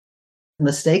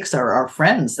Mistakes are our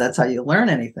friends. That's how you learn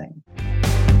anything.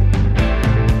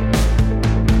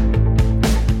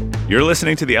 You're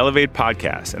listening to the Elevate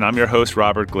podcast, and I'm your host,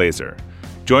 Robert Glazer.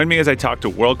 Join me as I talk to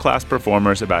world-class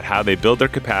performers about how they build their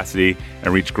capacity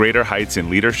and reach greater heights in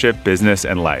leadership, business,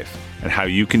 and life, and how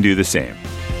you can do the same.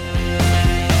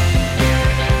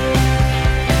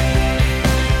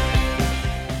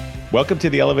 Welcome to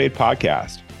the Elevate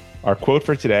podcast. Our quote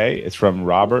for today is from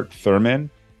Robert Thurman: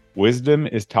 "Wisdom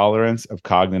is tolerance of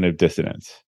cognitive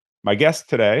dissonance." My guests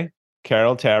today,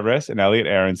 Carol Tavris and Elliot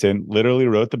Aronson, literally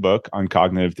wrote the book on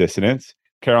cognitive dissonance.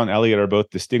 Carol and Elliot are both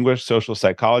distinguished social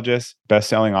psychologists,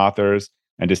 best-selling authors,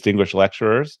 and distinguished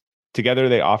lecturers. Together,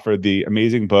 they authored the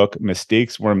amazing book,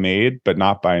 Mistakes Were Made, But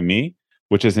Not By Me,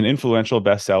 which is an influential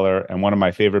bestseller and one of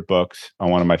my favorite books on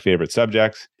one of my favorite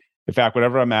subjects. In fact,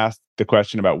 whenever I'm asked the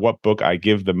question about what book I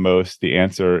give the most, the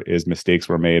answer is Mistakes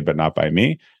Were Made, But Not By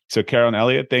Me. So Carol and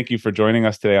Elliot, thank you for joining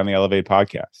us today on the Elevate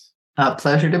podcast.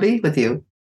 Pleasure to be with you.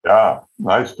 Yeah,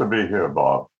 nice to be here,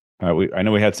 Bob. I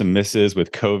know we had some misses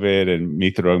with COVID and me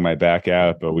throwing my back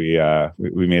out, but we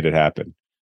made it happen.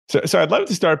 So I'd love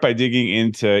to start by digging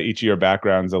into each of your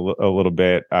backgrounds a little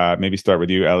bit. Maybe start with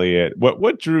you, Elliot.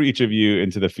 What drew each of you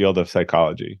into the field of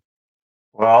psychology?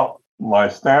 Well, my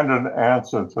standard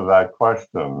answer to that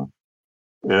question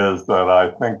is that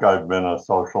I think I've been a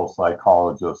social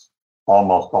psychologist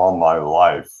almost all my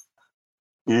life,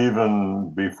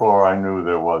 even before I knew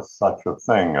there was such a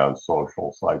thing as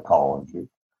social psychology.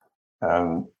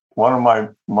 And one of my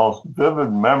most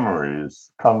vivid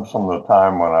memories comes from the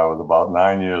time when I was about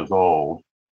 9 years old,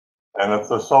 and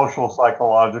it's a social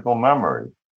psychological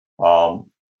memory. I'll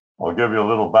give you a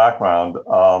little background.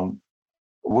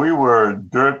 We were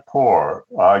dirt poor.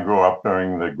 I grew up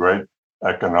during the Great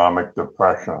Economic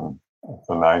Depression of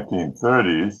the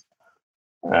 1930s,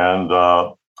 and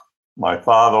my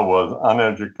father was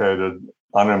uneducated,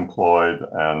 unemployed,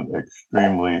 and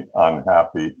extremely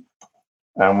unhappy.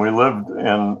 And we lived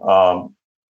in a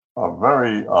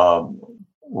very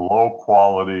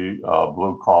low-quality,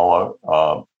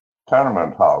 blue-collar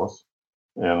tenement house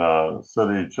in a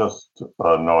city just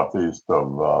northeast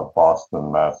of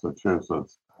Boston,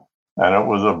 Massachusetts. And it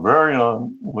was a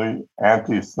virulently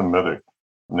anti-Semitic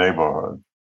neighborhood.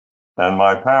 And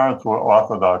my parents were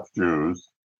Orthodox Jews,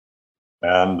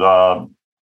 and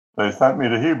they sent me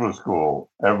to Hebrew school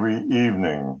every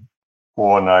evening,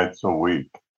 4 nights a week.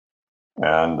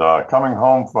 And coming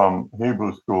home from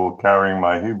Hebrew school carrying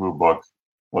my Hebrew books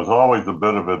was always a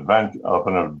bit of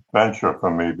an adventure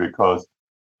for me, because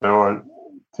there were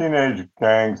teenage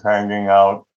gangs hanging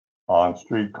out on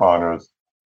street corners,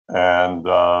 and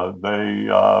they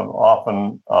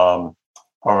often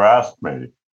harassed me.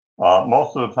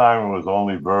 Most of the time it was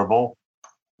only verbal,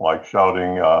 like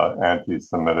shouting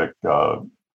anti-Semitic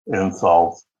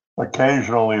insults.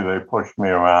 Occasionally they pushed me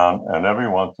around, and every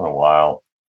once in a while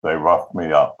they roughed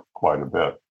me up quite a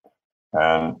bit.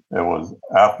 And it was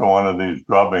after one of these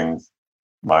drubbings,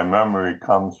 my memory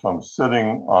comes from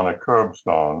sitting on a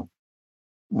curbstone,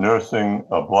 nursing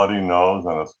a bloody nose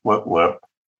and a split lip,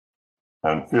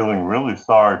 and feeling really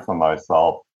sorry for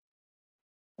myself.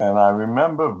 And I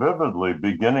remember vividly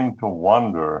beginning to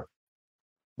wonder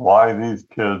why these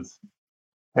kids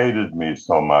hated me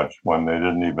so much when they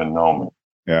didn't even know me.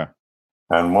 Yeah.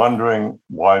 And wondering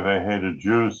why they hated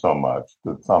Jews so much.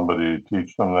 Did somebody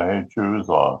teach them to hate Jews,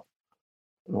 or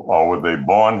were they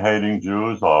born hating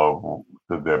Jews, or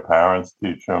did their parents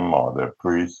teach them, or their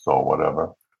priests, or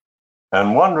whatever?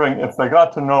 And wondering if they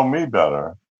got to know me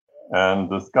better and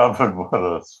discovered what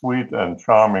a sweet and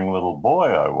charming little boy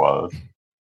I was,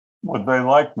 would they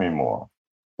like me more?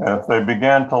 And if they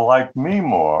began to like me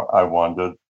more, I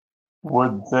wondered,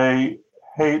 would they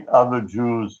hate other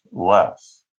Jews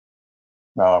less?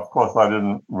 Now, of course, I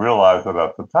didn't realize it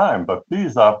at the time, but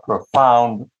these are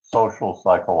profound social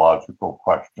psychological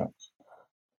questions.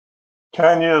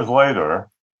 10 years later,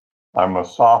 I'm a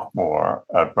sophomore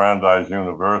at Brandeis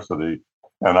University,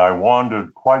 and I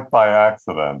wandered quite by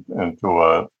accident into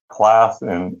a class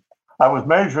I was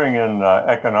majoring in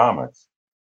economics,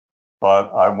 but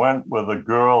I went with a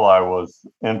girl I was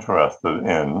interested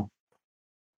in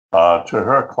to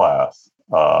her class,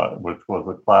 which was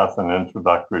a class in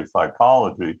introductory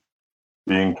psychology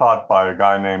being taught by a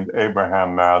guy named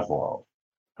Abraham Maslow.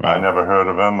 Wow. I never heard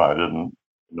of him. I didn't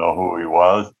know who he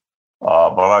was.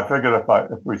 But I figured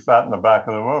if we sat in the back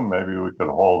of the room, maybe we could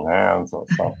hold hands or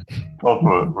something. Those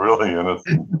were really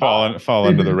innocent. Fall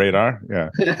under the radar. Yeah.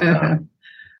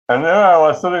 And then I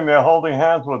was sitting there holding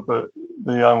hands with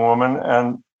the young woman,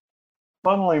 and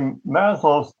suddenly I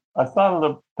started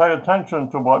to pay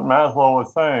attention to what Maslow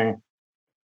was saying.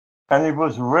 and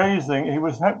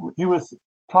he was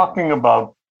talking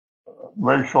about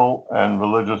racial and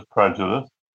religious prejudice,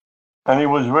 and he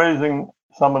was raising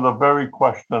some of the very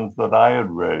questions that I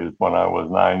had raised when I was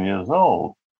 9 years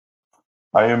old.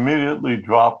 I immediately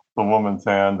dropped the woman's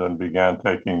hand and began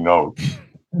taking notes.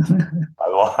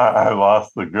 I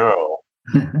lost the girl,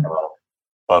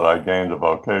 but I gained a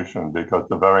vocation because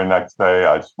the very next day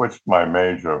I switched my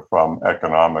major from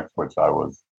economics, which I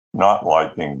was not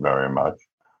liking very much,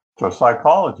 to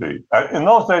psychology. In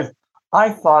those days, I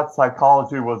thought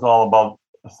psychology was all about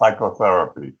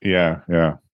psychotherapy. Yeah.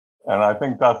 And I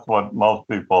think that's what most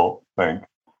people think.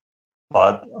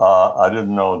 But I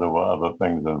didn't know there were other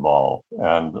things involved.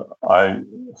 And I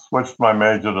switched my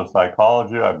major to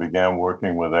psychology. I began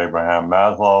working with Abraham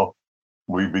Maslow.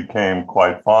 We became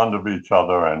quite fond of each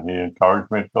other, and he encouraged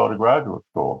me to go to graduate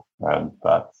school. And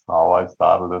that's how I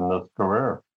started in this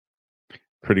career.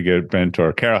 Pretty good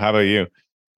mentor. Carol, how about you?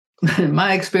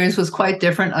 My experience was quite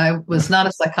different. I was not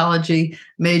a psychology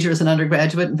major as an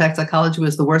undergraduate. In fact, psychology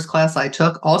was the worst class I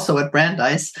took, also at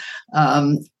Brandeis.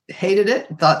 Hated it,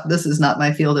 thought this is not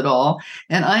my field at all.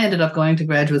 And I ended up going to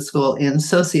graduate school in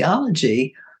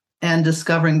sociology and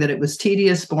discovering that it was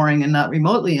tedious, boring, and not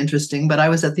remotely interesting. But I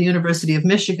was at the University of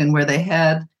Michigan, where they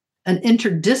had an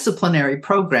interdisciplinary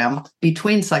program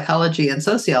between psychology and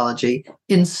sociology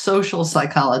in social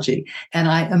psychology. And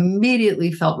I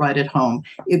immediately felt right at home.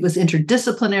 It was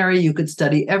interdisciplinary. You could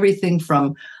study everything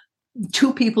from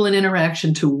two people in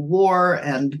interaction to war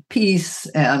and peace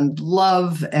and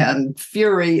love and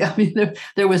fury. I mean,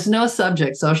 there was no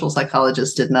subject social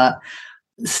psychologists did not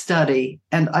study.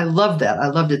 And I loved that. I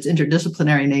loved its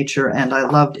interdisciplinary nature, and I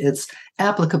loved its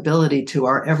applicability to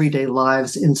our everyday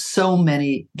lives in so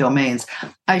many domains.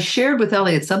 I shared with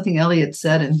Elliot something Elliot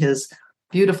said in his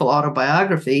beautiful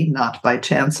autobiography, Not by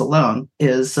Chance Alone,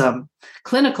 is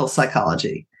clinical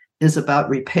psychology is about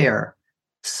repair.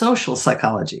 Social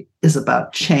psychology is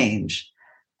about change.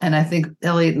 And I think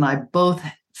Elliot and I both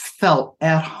felt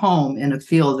at home in a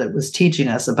field that was teaching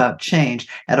us about change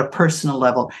at a personal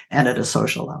level and at a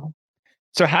social level.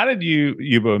 So how did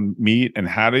you both meet, and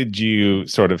how did you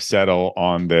sort of settle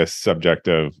on this subject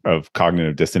of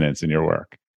cognitive dissonance in your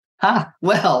work?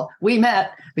 Well, we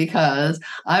met because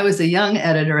I was a young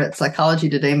editor at Psychology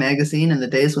Today magazine in the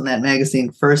days when that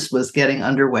magazine first was getting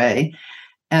underway.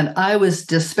 And I was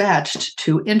dispatched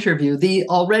to interview the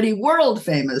already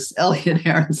world-famous Elliot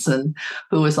Aronson,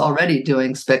 who was already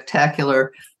doing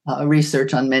spectacular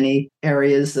research on many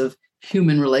areas of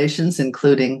human relations,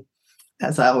 including,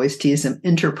 as I always tease him,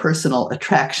 interpersonal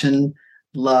attraction,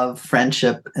 love,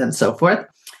 friendship, and so forth.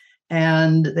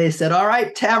 And they said, all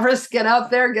right, Tavris, get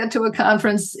out there, get to a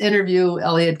conference, interview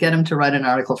Elliot, get him to write an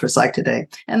article for Psych Today.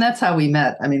 And that's how we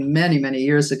met. I mean, many, many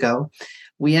years ago.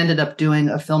 We ended up doing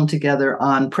a film together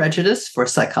on prejudice for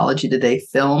Psychology Today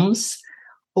Films.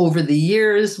 Over the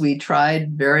years, we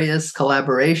tried various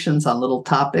collaborations on little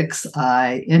topics.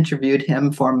 I interviewed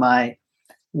him for my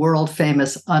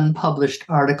world-famous unpublished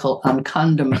article on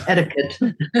condom etiquette.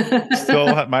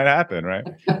 Still might happen, right?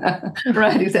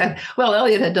 Right, exactly. Well,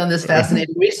 Elliot had done this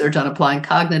fascinating research on applying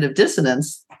cognitive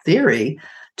dissonance theory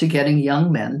to getting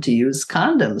young men to use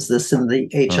condoms, this in the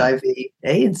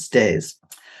HIV/AIDS days.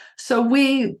 So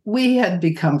we had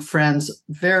become friends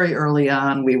very early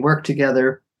on. We worked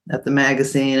together at the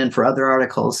magazine and for other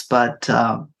articles, but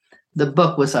the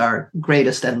book was our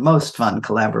greatest and most fun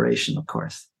collaboration, of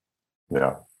course.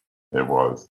 Yeah, it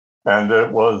was. And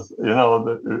it was,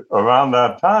 around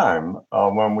that time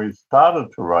when we started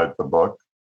to write the book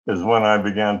is when I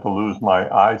began to lose my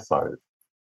eyesight.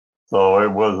 So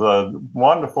it was a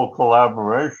wonderful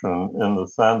collaboration in the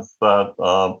sense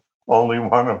that only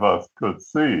one of us could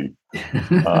see.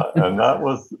 And that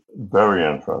was very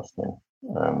interesting.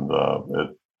 And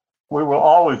we were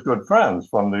always good friends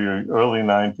from the early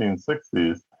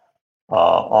 1960s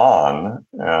on.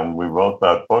 And we wrote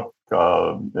that book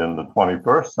in the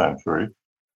 21st century.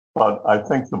 But I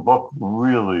think the book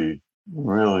really,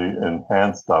 really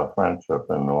enhanced our friendship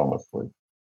enormously.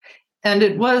 And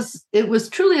it was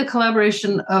truly a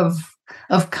collaboration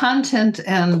of content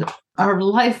and our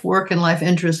life work and life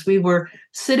interests. We were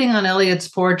sitting on Elliot's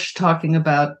porch talking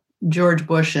about George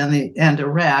Bush and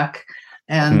Iraq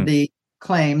and the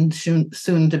claim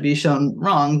soon to be shown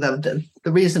wrong. The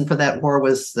reason for that war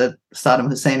was that Saddam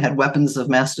Hussein had weapons of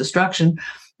mass destruction.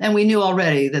 And we knew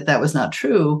already that that was not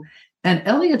true. And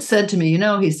Elliot said to me,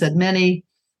 he said, many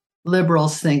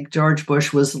liberals think George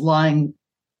Bush was lying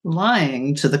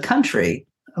to the country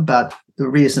about the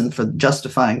reason for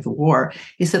justifying the war.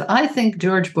 He said, I think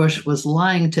George Bush was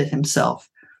lying to himself.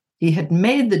 He had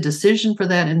made the decision for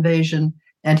that invasion,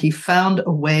 and he found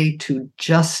a way to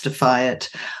justify it.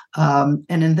 And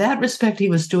in that respect, he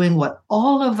was doing what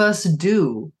all of us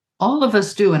do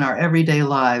in our everyday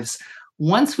lives.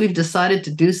 Once we've decided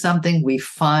to do something, we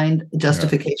find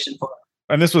justification for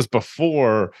it. And this was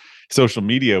before social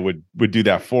media would do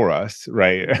that for us,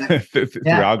 right? Through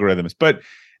algorithms. But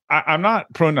I'm not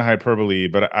prone to hyperbole,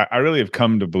 but I really have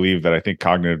come to believe that I think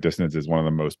cognitive dissonance is one of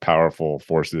the most powerful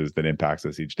forces that impacts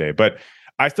us each day. But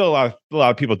I still a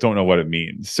lot of people don't know what it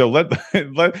means. So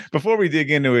let before we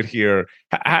dig into it here,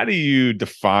 how do you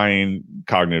define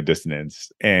cognitive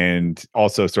dissonance and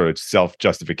also sort of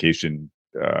self-justification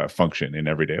function in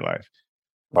everyday life?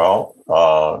 Well,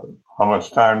 how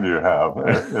much time do you have?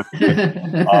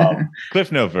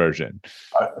 Cliff Note version.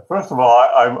 First of all,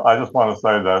 I just want to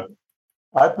say that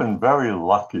I've been very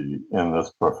lucky in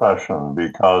this profession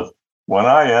because when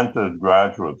I entered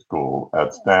graduate school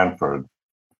at Stanford,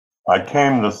 I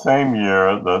came the same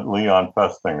year that Leon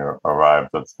Festinger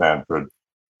arrived at Stanford,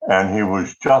 and he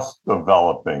was just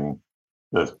developing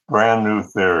this brand new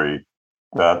theory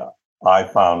that I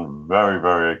found very,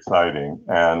 very exciting.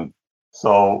 And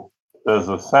so there's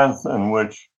a sense in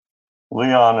which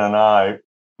Leon and I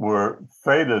were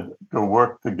fated to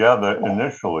work together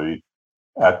initially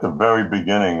at the very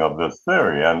beginning of this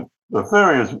theory. And the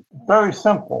theory is very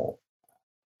simple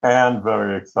and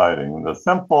very exciting. The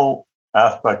simple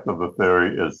aspect of the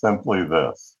theory is simply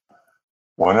this.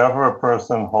 Whenever a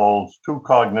person holds two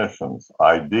cognitions,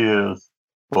 ideas,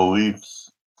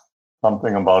 beliefs,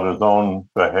 something about his own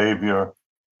behavior,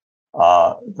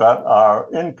 that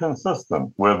are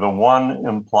inconsistent, where the one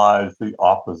implies the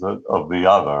opposite of the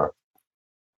other,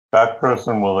 that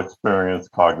person will experience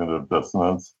cognitive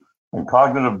dissonance. And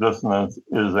cognitive dissonance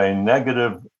is a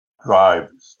negative drive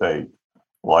state,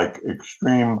 like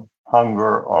extreme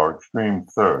hunger or extreme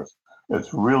thirst.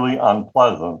 It's really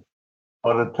unpleasant,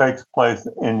 but it takes place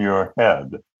in your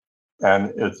head.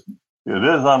 And it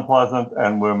is unpleasant,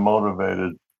 and we're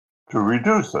motivated to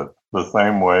reduce it the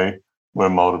same way we're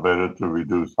motivated to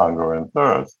reduce hunger and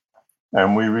thirst.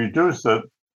 And we reduce it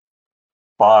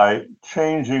by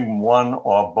changing one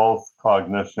or both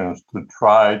cognitions to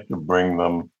try to bring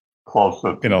them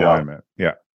closer together. In alignment,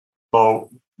 yeah. So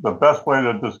the best way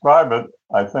to describe it,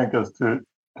 I think, is to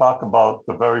talk about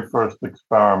the very first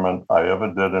experiment I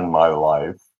ever did in my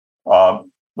life.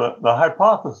 The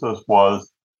hypothesis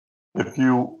was, if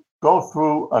you go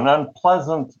through an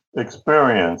unpleasant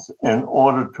experience in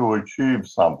order to achieve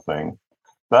something,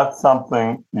 that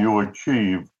something you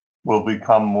achieve will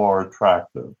become more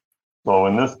attractive. So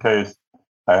in this case,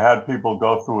 I had people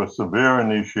go through a severe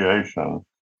initiation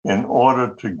in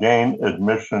order to gain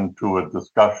admission to a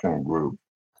discussion group.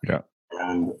 Yeah.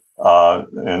 And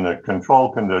in a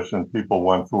control condition, people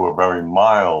went through a very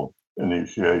mild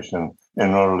initiation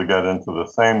in order to get into the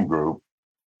same group.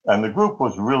 And the group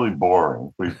was really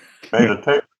boring. We made a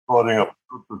tape recording of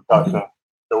group discussion.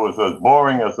 It was as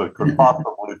boring as it could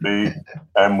possibly be.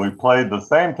 And we played the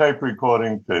same tape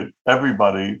recording to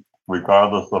everybody,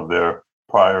 regardless of their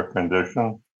prior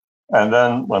condition. And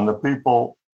then when the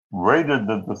people rated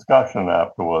the discussion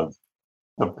afterwards,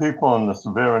 the people in the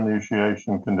severe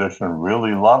initiation condition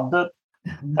really loved it.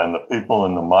 And the people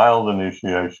in the mild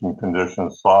initiation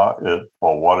condition saw it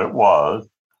for what it was,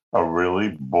 a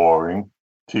really boring,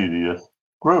 tedious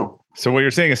group. So what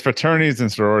you're saying is fraternities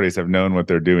and sororities have known what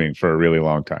they're doing for a really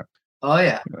long time. Oh,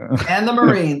 yeah. And the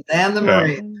Marines.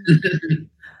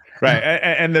 Right.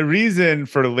 And the reason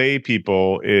for lay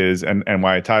people is, and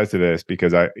why it ties to this,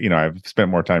 because I've spent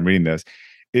more time reading this,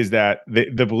 is that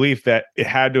the belief that it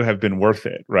had to have been worth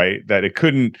it, right? That they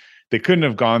couldn't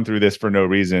have gone through this for no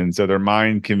reason. So their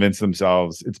mind convinced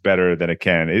themselves it's better than it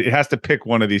can. It has to pick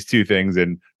one of these two things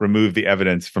and remove the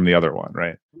evidence from the other one,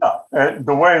 right? Yeah.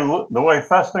 The way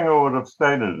Festinger would have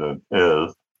stated it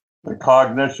is, the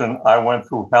cognition, I went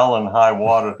through hell and high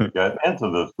water to get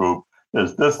into this group,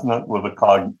 is dissonant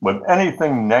with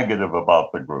anything negative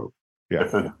about the group. Yeah.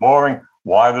 If it's boring,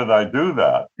 why did I do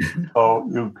that? So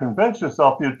you convince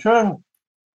yourself, you turn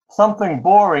something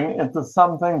boring into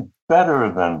something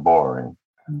better than boring.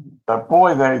 That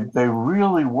boy, they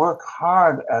really work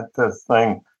hard at this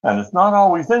thing, and it's not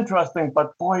always interesting,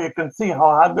 but boy, you can see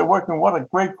how hard they're working. What a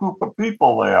great group of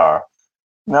people they are.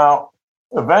 Now,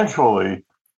 eventually,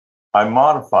 I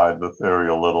modified the theory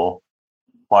a little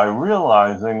by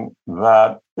realizing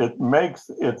that it makes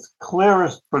its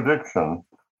clearest prediction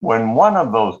when one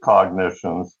of those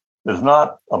cognitions is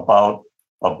not about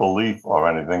a belief or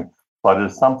anything, but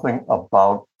is something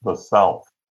about the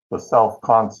self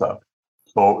concept.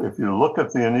 So if you look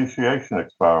at the initiation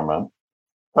experiment,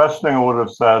 Festinger would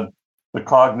have said, the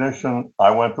cognition,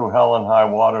 I went through hell and high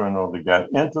water in order to get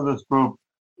into this group,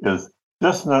 is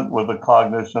dissonant with the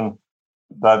cognition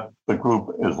that the group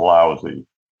is lousy.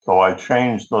 So I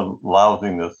change the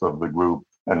lousiness of the group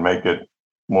and make it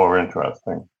more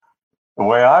interesting. The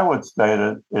way I would state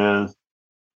it is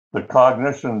the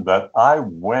cognition that I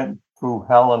went through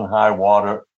hell and high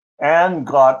water and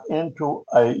got into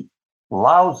a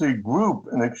lousy group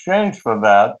in exchange for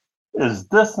that is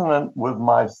dissonant with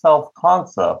my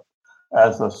self-concept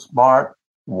as a smart,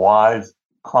 wise,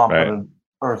 competent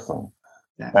person.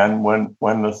 Yeah. And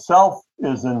when the self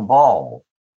is involved,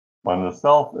 when the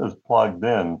self is plugged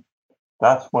in,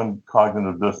 that's when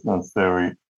cognitive dissonance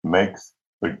theory makes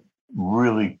the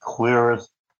really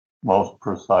clearest, most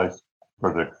precise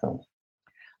predictions.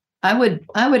 I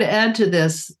would add to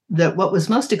this that what was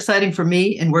most exciting for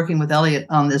me in working with Elliot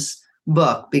on this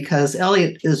book, because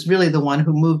Elliot is really the one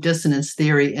who moved dissonance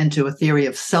theory into a theory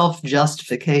of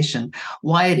self-justification,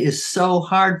 why it is so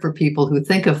hard for people who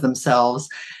think of themselves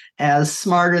as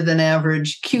smarter than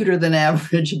average, cuter than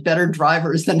average, better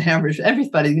drivers than average,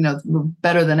 everybody,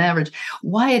 better than average,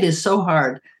 why it is so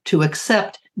hard to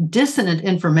accept dissonant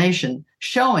information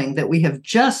showing that we have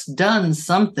just done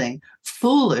something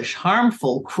foolish,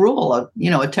 harmful, cruel,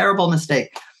 a terrible mistake.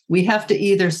 We have to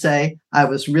either say, I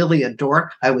was really a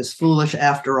dork, I was foolish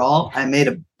after all, I made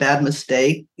a bad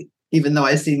mistake, even though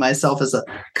I see myself as a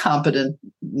competent,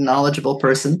 knowledgeable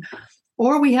person,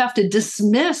 or we have to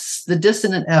dismiss the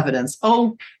dissonant evidence.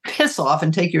 Oh, piss off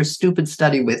and take your stupid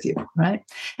study with you, right?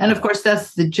 And of course,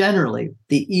 that's generally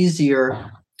the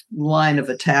easier line of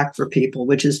attack for people,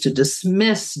 which is to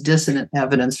dismiss dissonant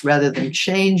evidence rather than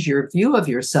change your view of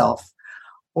yourself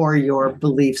or your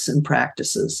beliefs and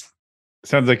practices.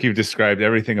 Sounds like you've described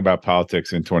everything about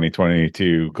politics in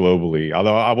 2022 globally.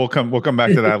 Although we'll come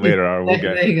back to that later. Or we'll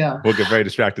get very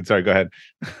distracted. Sorry, go ahead.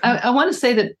 I want to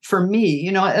say that for me,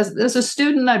 as a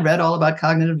student, I read all about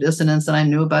cognitive dissonance and I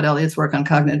knew about Elliot's work on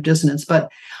cognitive dissonance.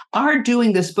 But our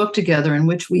doing this book together, in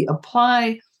which we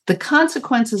apply the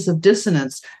consequences of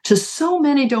dissonance to so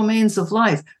many domains of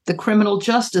life, the criminal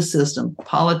justice system,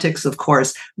 politics, of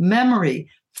course, memory,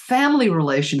 family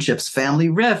relationships, family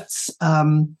rifts,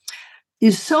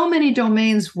 is so many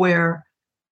domains where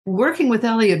working with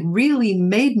Elliot really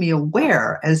made me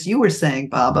aware, as you were saying,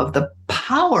 Bob, of the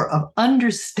power of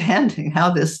understanding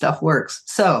how this stuff works.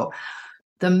 So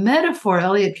the metaphor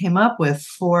Elliot came up with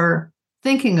for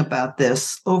thinking about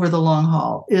this over the long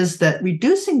haul is that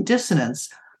reducing dissonance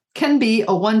can be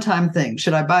a one-time thing.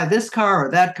 Should I buy this car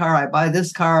or that car? I buy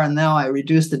this car, and now I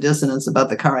reduce the dissonance about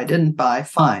the car I didn't buy.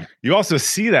 Fine. You also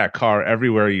see that car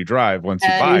everywhere you drive once you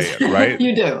buy it, right?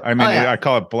 You do. I mean, I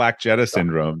call it Black Jetta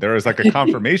syndrome. There is like a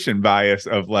confirmation bias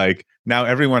of like, now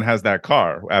everyone has that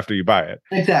car after you buy it.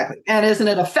 Exactly. And isn't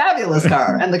it a fabulous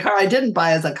car? And the car I didn't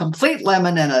buy is a complete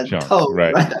lemon and a toad.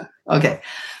 Right. Okay.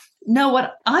 Now,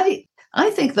 what I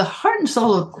think the heart and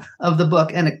soul of the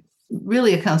book, and it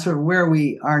really accounts for where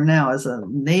we are now as a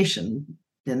nation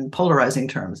in polarizing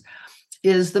terms,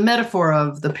 is the metaphor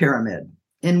of the pyramid,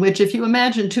 in which if you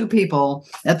imagine two people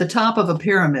at the top of a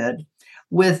pyramid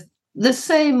with the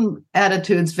same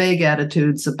attitudes, vague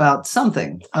attitudes about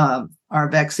something, are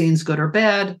vaccines good or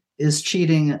bad? Is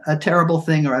cheating a terrible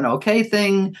thing or an okay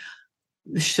thing?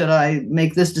 Should I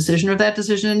make this decision or that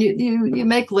decision? And you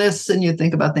make lists and you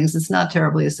think about things. It's not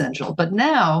terribly essential. But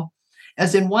now,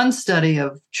 as in one study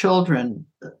of children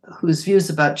whose views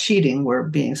about cheating were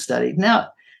being studied,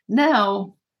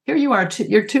 now here you are,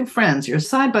 you're two friends, you're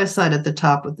side by side at the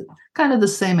top with kind of the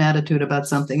same attitude about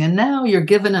something, and now you're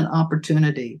given an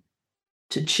opportunity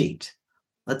to cheat,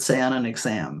 let's say on an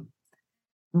exam.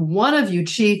 One of you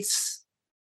cheats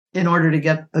in order to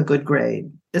get a good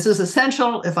grade. This is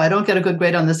essential. If I don't get a good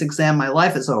grade on this exam, my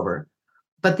life is over.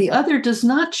 But the other does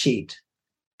not cheat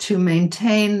to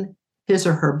maintain his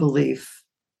or her belief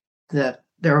that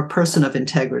they're a person of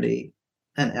integrity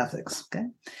and ethics. Okay,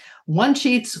 one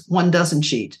cheats, one doesn't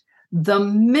cheat. The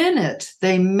minute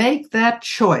they make that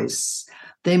choice,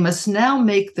 they must now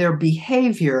make their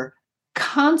behavior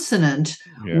consonant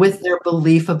with their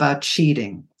belief about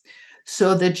cheating.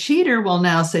 So the cheater will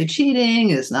now say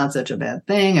cheating is not such a bad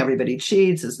thing. Everybody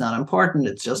cheats. It's not important.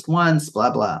 It's just once,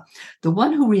 blah, blah. The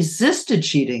one who resisted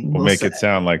cheating will make it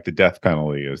sound like the death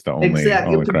penalty is the only.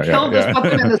 Exactly. Only crime. Kill this, put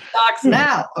them in the stocks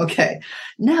now. Okay.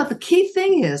 Now, the key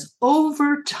thing is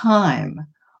over time,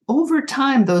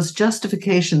 those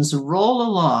justifications roll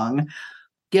along,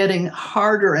 getting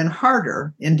harder and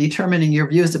harder in determining your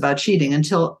views about cheating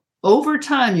until over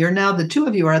time, the two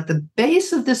of you are at the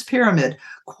base of this pyramid,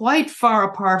 quite far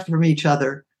apart from each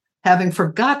other, having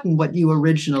forgotten what you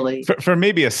originally... For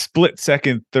maybe a split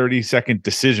second, 30-second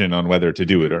decision on whether to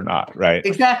do it or not, right?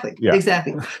 Exactly.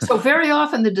 So very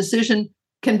often the decision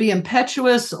can be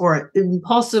impetuous or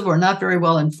impulsive or not very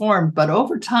well informed, but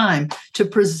over time, to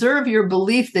preserve your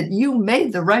belief that you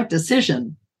made the right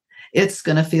decision, it's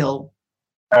going to feel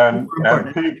and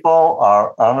people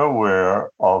are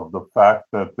unaware of the fact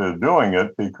that they're doing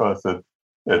it because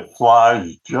it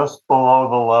flies just below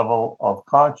the level of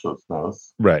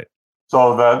consciousness. Right.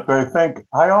 So that they think,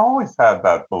 I always had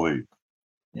that belief.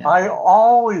 Yeah. I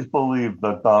always believed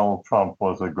that Donald Trump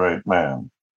was a great man,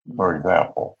 for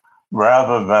example,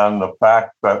 rather than the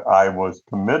fact that I was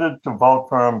committed to vote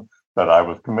for him, that I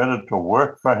was committed to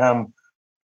work for him.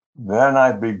 Then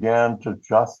I began to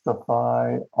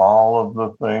justify all of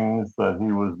the things that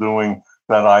he was doing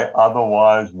that I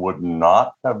otherwise would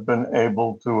not have been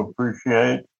able to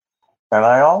appreciate. And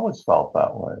I always felt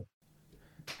that way.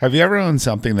 Have you ever owned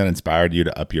something that inspired you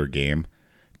to up your game?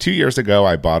 2 years ago,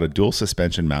 I bought a dual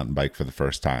suspension mountain bike for the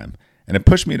first time, and it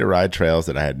pushed me to ride trails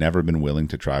that I had never been willing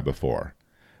to try before.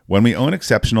 When we own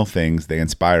exceptional things, they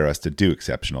inspire us to do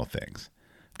exceptional things.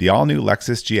 The all-new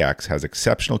Lexus GX has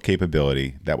exceptional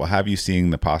capability that will have you seeing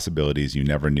the possibilities you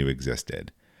never knew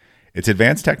existed. Its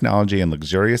advanced technology and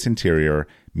luxurious interior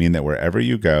mean that wherever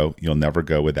you go, you'll never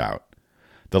go without.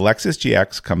 The Lexus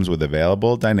GX comes with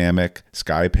available dynamic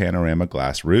sky panorama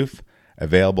glass roof,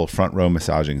 available front-row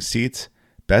massaging seats,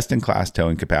 best-in-class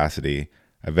towing capacity,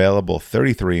 available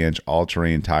 33-inch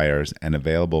all-terrain tires, and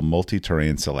available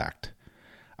multi-terrain select.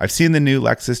 I've seen the new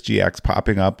Lexus GX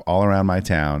popping up all around my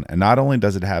town, and not only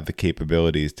does it have the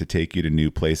capabilities to take you to new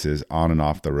places on and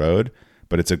off the road,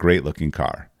 but it's a great-looking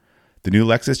car. The new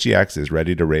Lexus GX is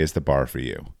ready to raise the bar for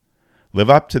you. Live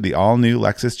up to the all-new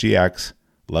Lexus GX,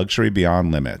 luxury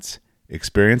beyond limits.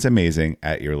 Experience amazing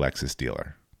at your Lexus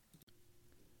dealer.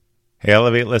 Hey,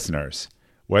 Elevate listeners.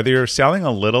 Whether you're selling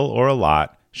a little or a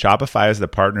lot, Shopify is the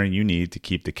partner you need to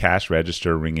keep the cash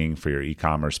register ringing for your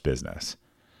e-commerce business.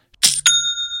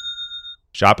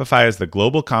 Shopify is the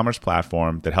global commerce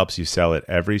platform that helps you sell at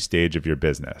every stage of your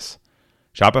business.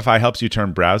 Shopify helps you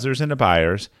turn browsers into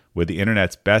buyers with the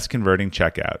internet's best converting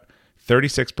checkout,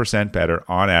 36% better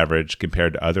on average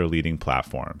compared to other leading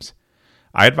platforms.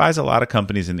 I advise a lot of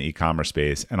companies in the e-commerce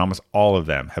space, and almost all of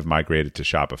them have migrated to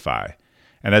Shopify.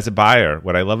 And as a buyer,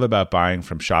 what I love about buying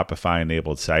from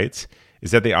Shopify-enabled sites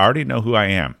is that they already know who I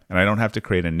am, and I don't have to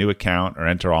create a new account or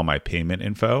enter all my payment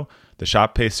info. The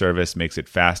Shop Pay service makes it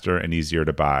faster and easier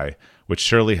to buy, which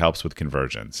surely helps with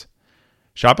conversions.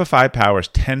 Shopify powers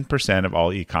 10% of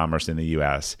all e-commerce in the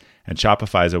US, and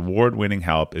Shopify's award-winning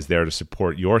help is there to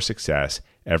support your success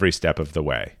every step of the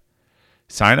way.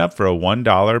 Sign up for a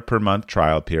 $1 per month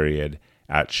trial period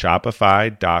at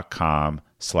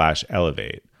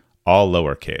shopify.com/elevate, all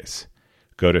lowercase.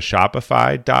 Go to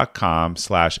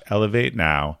shopify.com/elevate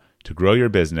now to grow your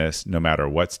business no matter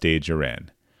what stage you're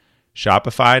in.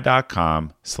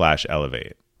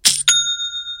 Shopify.com/elevate.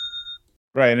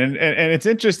 Right. And it's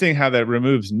interesting how that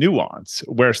removes nuance,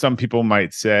 where some people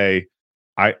might say,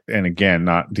 and again,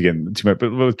 not to get into too much,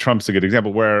 but Trump's a good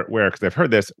example where, because I've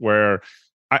heard this, where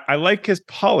I like his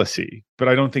policy, but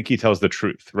I don't think he tells the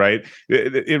truth, right?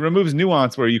 It removes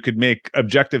nuance where you could make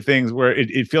objective things where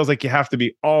it feels like you have to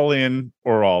be all in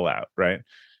or all out, right?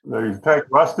 You take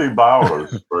Rusty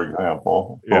Bowers, for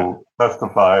example, who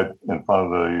testified in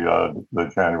front of the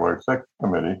January 6th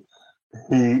committee.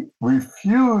 He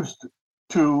refused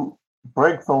to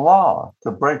break the law,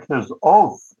 to break his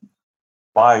oath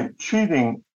by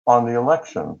cheating on the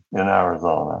election in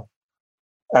Arizona.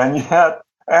 And yet,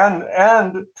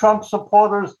 and Trump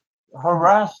supporters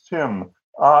harassed him.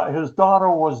 His daughter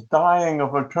was dying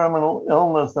of a terminal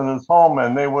illness in his home,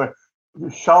 and they were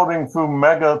shouting through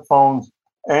megaphones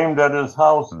aimed at his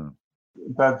house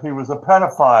that he was a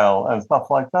pedophile and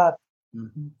stuff like that.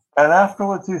 Mm-hmm. And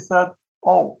afterwards he said,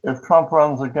 "Oh, if Trump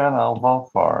runs again, I'll vote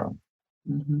for him."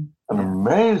 Mm-hmm. An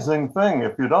amazing thing.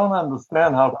 If you don't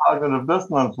understand how cognitive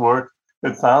dissonance works,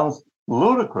 it sounds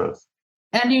ludicrous.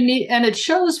 And it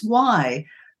shows why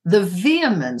the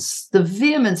vehemence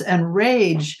and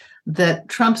rage that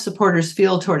Trump supporters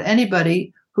feel toward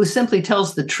anybody who simply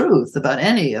tells the truth about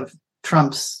any of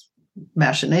Trump's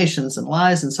machinations and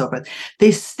lies and so forth.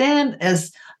 They stand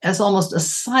as almost a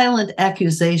silent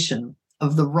accusation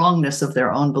of the wrongness of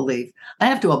their own belief. I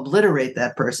have to obliterate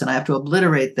that person. I have to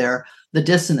obliterate the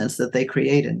dissonance that they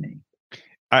create in me.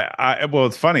 Well,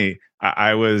 it's funny.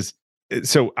 I was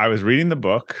reading the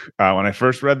book. When I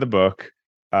first read the book,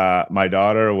 my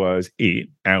daughter was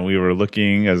 8, and we were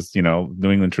looking, as you know,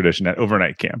 New England tradition, at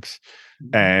overnight camps.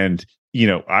 Mm-hmm. And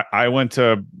I went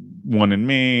to one in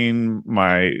Maine,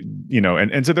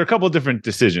 and so there are a couple of different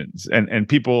decisions, and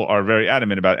people are very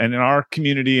adamant about it. And in our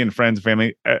community and friends,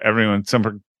 family, everyone,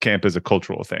 summer camp is a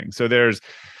cultural thing. So there's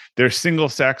there's single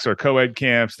sex or co-ed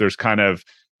camps. There's kind of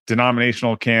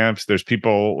denominational camps. There's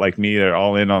people like me that are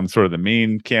all in on sort of the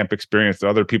main camp experience. There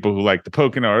are other people who like the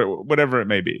Pocono or whatever it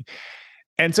may be.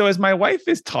 And so as my wife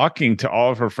is talking to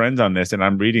all of her friends on this, and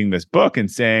I'm reading this book and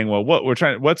saying, well,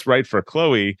 what's right for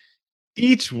Chloe?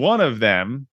 Each one of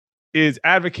them is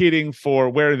advocating for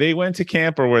where they went to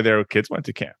camp or where their kids went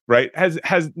to camp, right?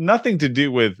 Has nothing to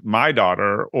do with my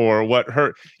daughter or what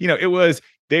her,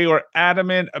 they were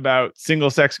adamant about single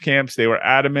sex camps. They were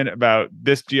adamant about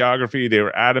this geography. They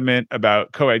were adamant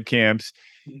about co-ed camps.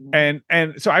 And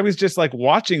so I was just like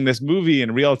watching this movie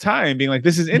in real time being like,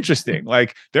 this is interesting.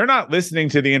 Like they're not listening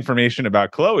to the information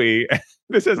about Chloe.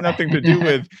 This has nothing to do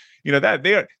with, that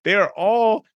they are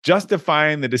all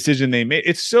justifying the decision they made.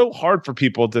 It's so hard for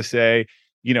people to say,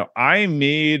 I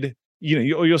made,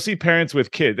 you'll see parents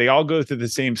with kids, they all go to the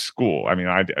same school. I mean,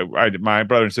 my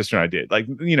brother and sister and I did,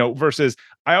 versus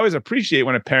I always appreciate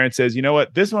when a parent says, you know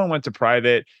what, this one went to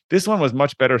private. This one was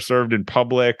much better served in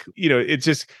public.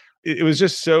 It was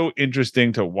just so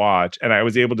interesting to watch. And I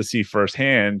was able to see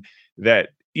firsthand that,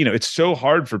 it's so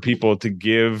hard for people to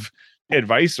give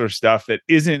advice or stuff that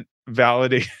isn't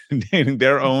validating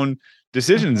their own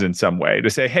decisions in some way, to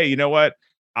say, hey, you know what?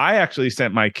 I actually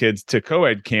sent my kids to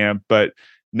co-ed camp, but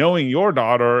knowing your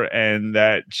daughter and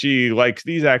that she likes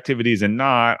these activities and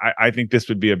not, I think this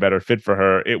would be a better fit for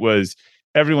her. It was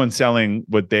everyone selling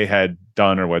what they had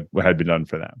done or what had been done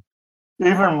for them.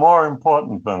 Even more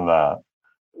important than that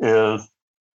is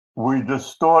we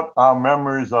distort our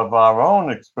memories of our own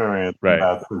experience in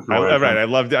that situation.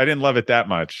 I didn't love it that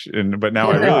much, but now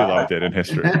I really loved it in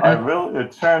history.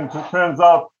 It turns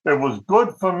out it was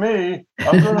good for me.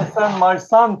 I'm going to send my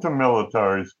son to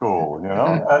military school,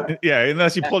 Yeah,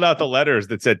 unless you pulled out the letters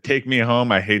that said, take me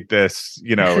home, I hate this,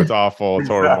 it's awful, it's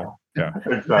horrible. Yeah,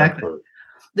 exactly.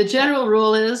 The general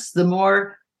rule is the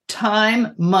more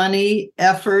time, money,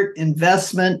 effort,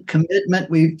 investment, commitment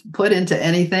we put into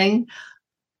anything,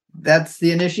 that's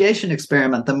the initiation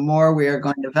experiment. The more we are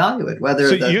going to value it,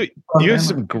 whether you have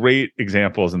some great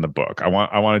examples in the book. I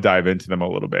want to dive into them a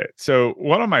little bit. So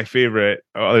one of my favorite,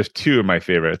 there's two of my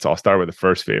favorites. I'll start with the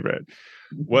first favorite.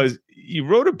 Was you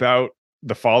wrote about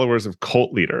the followers of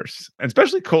cult leaders, and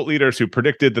especially cult leaders who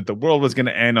predicted that the world was going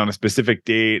to end on a specific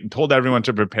date and told everyone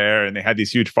to prepare, and they had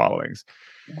these huge followings.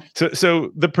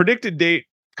 So the predicted date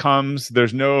comes,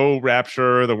 there's no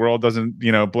rapture, the world doesn't,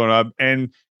 blow up.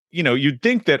 And, you'd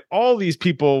think that all these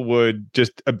people would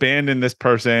just abandon this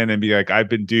person and be like, I've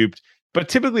been duped. But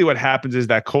typically what happens is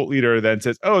that cult leader then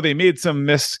says, oh, they made some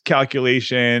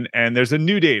miscalculation and there's a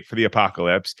new date for the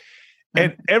apocalypse.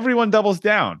 And everyone doubles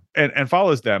down and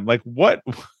follows them. Like what,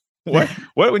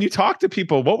 when you talk to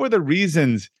people, what were the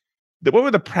reasons? What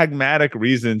were the pragmatic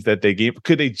reasons that they gave?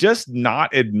 Could they just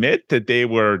not admit that they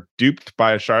were duped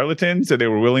by a charlatan? So they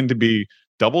were willing to be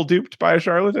double duped by a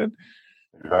charlatan?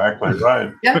 Exactly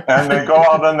right. Yeah. And they go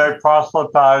out and they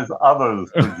proselytize others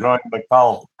to join the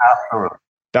cult after it.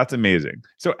 That's amazing.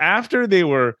 So after they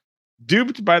were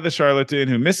duped by the charlatan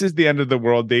who misses the end of the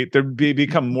world date, they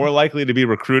become more likely to be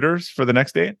recruiters for the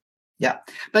next date? Yeah.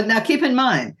 But now keep in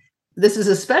mind, this is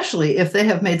especially if they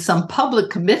have made some public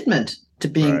commitment to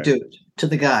being duped to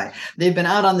the guy. They've been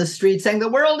out on the street saying the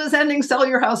world is ending, sell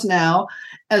your house now,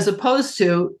 as opposed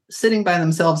to sitting by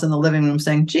themselves in the living room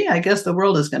saying, gee, I guess the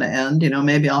world is going to end.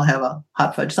 Maybe I'll have a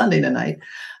hot fudge sundae tonight.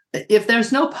 If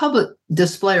there's no public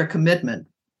display or commitment,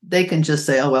 they can just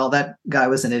say, oh, well, that guy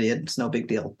was an idiot. It's no big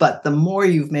deal. But the more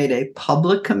you've made a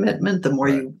public commitment, the more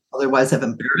you otherwise have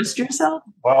embarrassed yourself.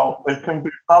 Well, it can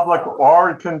be public or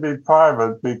it can be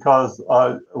private because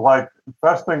like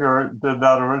Festinger did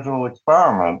that original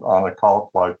experiment on a cult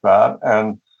like that,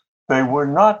 and they were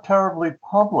not terribly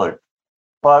public,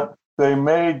 but they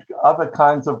made other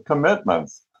kinds of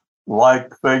commitments.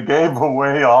 Like they gave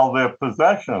away all their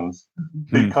possessions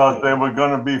because they were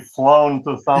going to be flown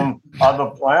to some other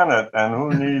planet, and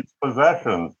who needs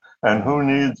possessions and who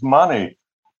needs money?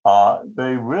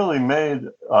 They really made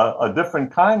a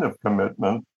different kind of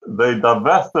commitment. They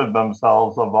divested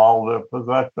themselves of all their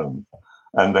possessions,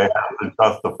 and they had to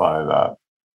justify that.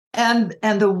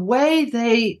 And the way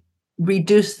they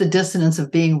reduce the dissonance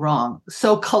of being wrong.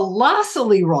 So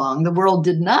colossally wrong. The world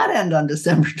did not end on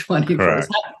December 21st. Correct.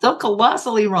 So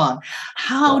colossally wrong.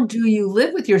 How do you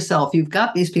live with yourself? You've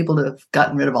got these people that have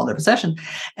gotten rid of all their possession.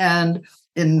 And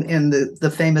in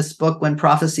the famous book, When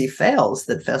Prophecy Fails,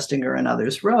 that Festinger and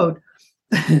others wrote,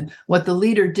 what the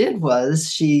leader did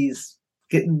was she's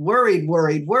getting worried.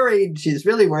 She's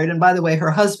really worried. And by the way,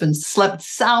 her husband slept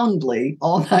soundly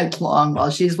all night long while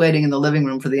she's waiting in the living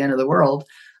room for the end of the world.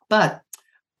 But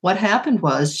what happened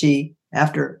was she,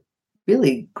 after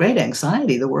really great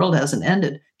anxiety. The world hasn't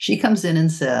ended. She comes in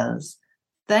and says,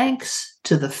 thanks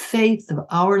to the faith of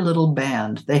our little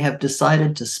band, they have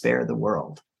decided to spare the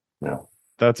world. Yeah.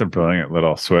 That's a brilliant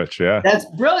little switch. Yeah. That's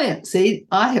brilliant. See,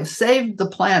 I have saved the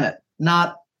planet,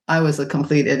 not I was a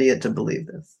complete idiot to believe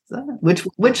this. So,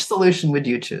 which solution would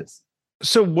you choose?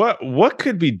 So what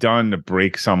could be done to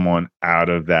break someone out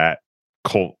of that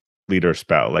cult leader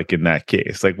spell? Like in that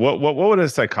case, like what would a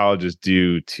psychologist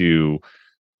do to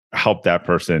help that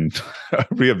person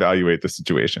reevaluate the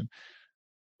situation?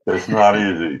 It's not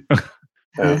easy.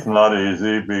 It's not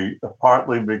easy,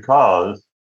 partly because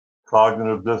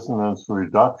cognitive dissonance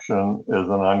reduction is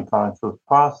an unconscious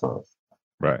process.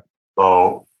 Right.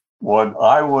 So what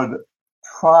I would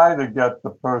try to get the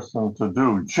person to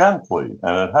do gently,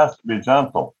 and it has to be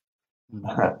gentle.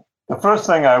 The first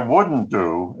thing I wouldn't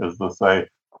do is to say,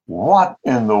 what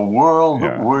in the world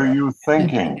were you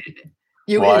thinking?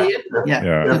 You idiot.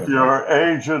 If your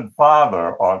aged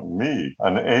father, or me,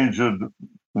 an aged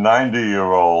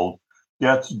 90-year-old,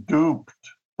 gets duped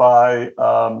by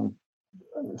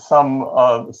some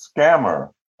scammer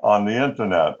on the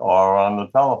internet or on the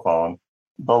telephone,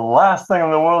 the last thing in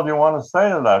the world you want to say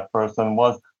to that person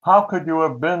was, how could you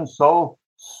have been so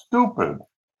stupid?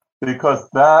 Because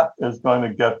that is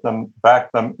going to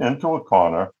back them into a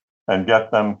corner and get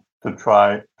them to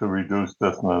try to reduce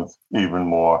dissonance even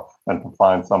more and to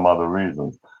find some other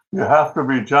reasons. You have to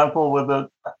be gentle with it,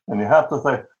 and you have to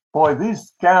say, boy,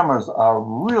 these scammers are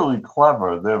really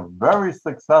clever. They're very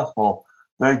successful.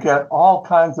 They get all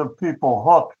kinds of people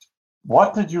hooked.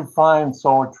 What did you find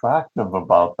so attractive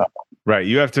about that? Right.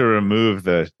 You have to remove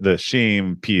the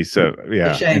shame piece of,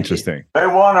 interesting. They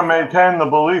want to maintain the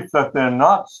belief that they're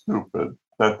not stupid,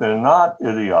 that they're not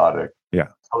idiotic. Yeah.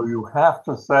 So you have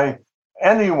to say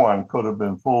anyone could have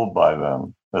been fooled by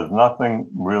them. There's nothing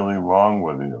really wrong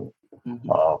with you.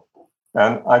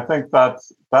 And I think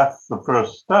that's the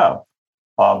first step.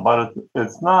 But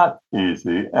it's not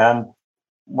easy. And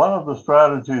one of the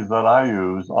strategies that I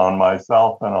use on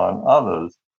myself and on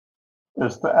others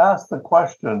is to ask the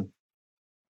question,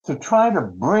 to try to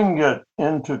bring it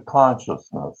into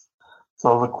consciousness.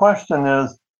 So the question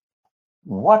is,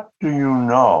 what do you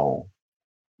know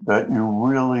that you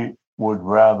really would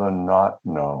rather not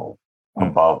know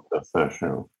about this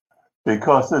issue?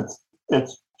 Because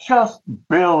it's just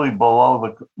barely below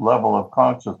the level of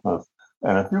consciousness.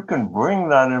 And if you can bring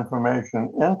that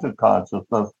information into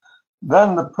consciousness,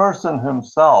 then the person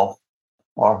himself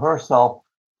or herself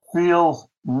feels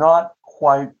not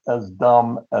quite as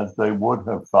dumb as they would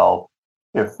have felt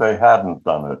if they hadn't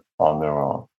done it on their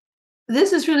own.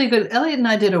 This is really good. Elliot and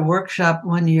I did a workshop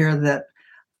one year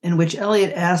in which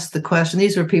Elliot asked the question.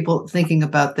 These were people thinking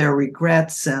about their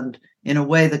regrets and, in a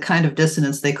way, the kind of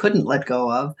dissonance they couldn't let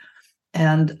go of.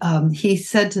 And he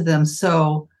said to them,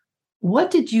 so what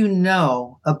did you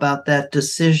know about that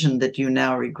decision that you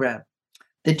now regret,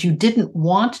 that you didn't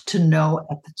want to know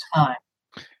at the time?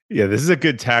 Yeah, this is a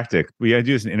good tactic. We do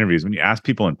this in interviews. When you ask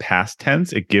people in past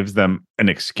tense, it gives them an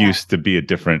excuse to be a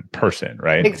different person,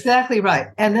 right? Exactly right.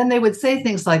 And then they would say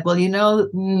things like, well,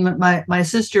 my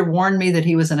sister warned me that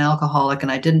he was an alcoholic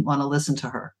and I didn't want to listen to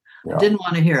her. Yeah. I didn't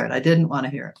want to hear it. I didn't want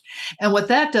to hear it. And what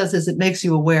that does is it makes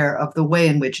you aware of the way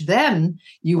in which then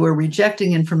you were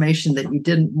rejecting information that you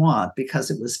didn't want because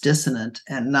it was dissonant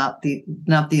and not the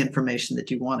information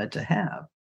that you wanted to have.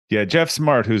 Yeah, Jeff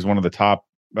Smart, who's one of the top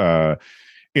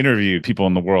interview people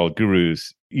in the world,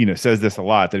 gurus, says this a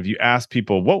lot, that if you ask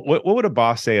people, what would a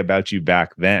boss say about you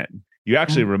back then? You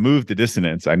actually remove the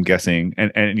dissonance, I'm guessing,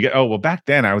 and you get, oh, well, back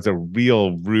then I was a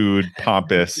real rude,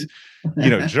 pompous,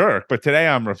 jerk, but today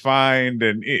I'm refined,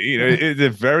 and it's a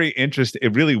very interesting.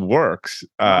 It really works,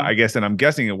 I guess, and I'm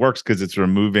guessing it works because it's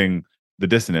removing the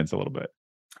dissonance a little bit.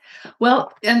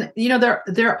 Well, and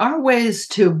there are ways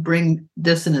to bring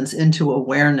dissonance into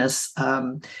awareness.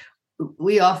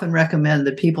 We often recommend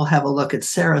that people have a look at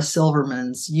Sarah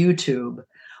Silverman's YouTube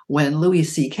when Louis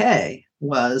C.K.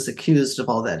 was accused of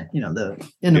all that, the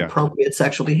inappropriate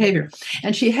sexual behavior.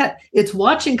 And it's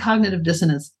watching cognitive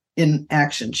dissonance in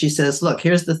action. She says, look,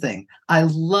 here's the thing. I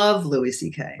love Louis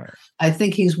C.K. Right. I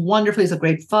think he's wonderful. He's a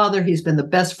great father. He's been the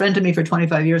best friend to me for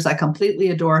 25 years. I completely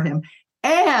adore him.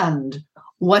 And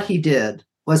what he did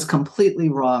was completely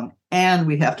wrong. And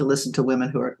we have to listen to women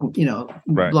who are,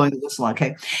 blowing the whistle.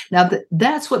 Okay. Now,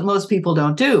 that's what most people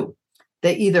don't do.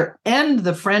 They either end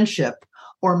the friendship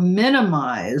or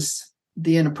minimize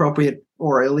the inappropriate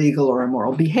or illegal or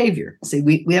immoral behavior. See,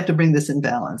 we have to bring this in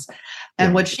balance.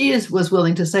 And what she was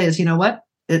willing to say is, you know what?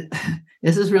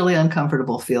 This is really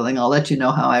uncomfortable feeling. I'll let you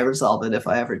know how I resolve it if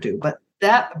I ever do. But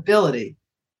that ability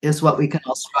is what we can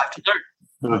all strive to learn.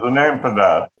 There's a name for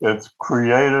that. It's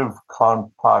creative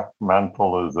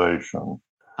compartmentalization.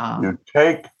 You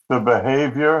take the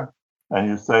behavior and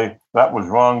you say, that was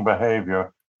wrong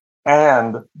behavior,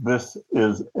 and this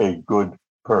is a good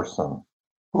person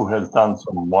who has done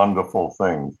some wonderful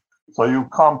things. So you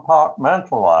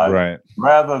compartmentalize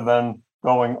rather than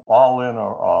going all in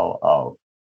or all out.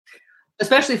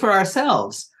 Especially for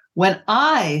ourselves. When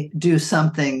I do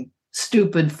something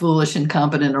stupid, foolish,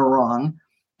 incompetent, or wrong,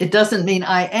 it doesn't mean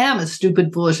I am a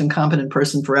stupid, foolish, incompetent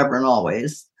person forever and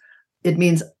always. It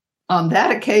means on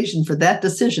that occasion, for that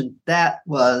decision, that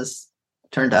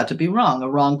turned out to be wrong, a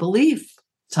wrong belief.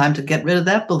 Time to get rid of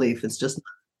that belief. It's just.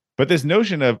 But this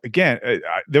notion of, again,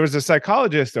 there was a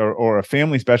psychologist or a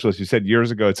family specialist who said years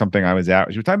ago at something I was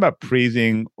at, she was talking about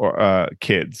praising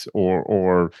kids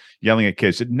or yelling at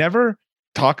kids. Should never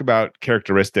talk about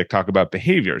talk about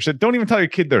behavior. Should don't even tell your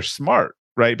kid they're smart,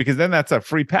 right? Because then that's a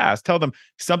free pass. Tell them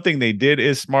something they did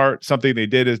is smart, something they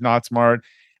did is not smart.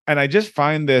 And I just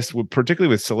find this, particularly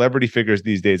with celebrity figures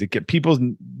these days, people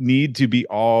need to be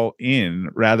all in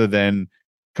rather than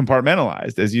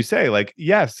compartmentalized. As you say, like,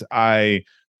 yes, I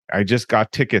just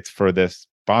got tickets for this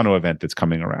Bono event that's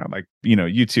coming around. Like,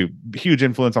 YouTube, huge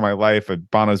influence on my life.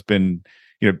 Bono's been,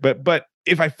 but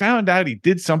if I found out he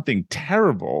did something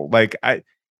terrible, like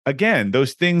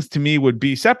those things to me would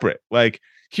be separate. Like,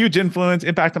 huge influence,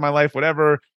 impact on my life,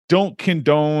 whatever. Don't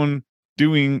condone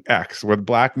doing X with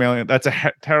blackmailing. That's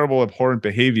a terrible, abhorrent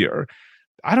behavior.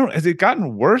 Has it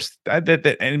gotten worse?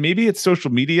 And maybe it's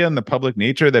social media and the public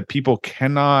nature that people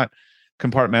cannot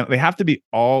compartment. They have to be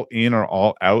all in or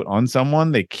all out on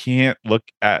someone. They can't look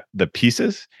at the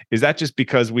pieces. Is that just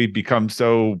because we've become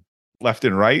so left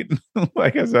and right,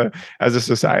 like as a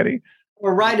society?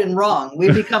 We're right and wrong.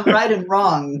 We become right and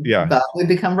wrong. Yeah. We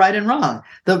become right and wrong.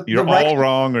 You're all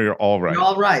wrong or you're all right. You're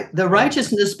all right. The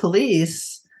righteousness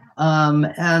police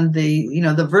and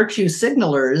the virtue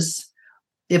signalers,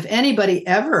 if anybody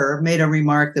ever made a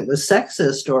remark that was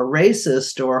sexist or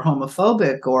racist or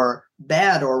homophobic or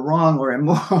bad or wrong or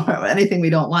immoral or anything we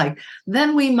don't like,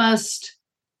 then we must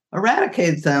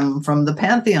eradicate them from the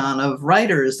pantheon of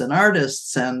writers and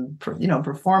artists and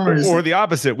performers. Or the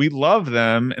opposite. We love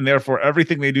them, and therefore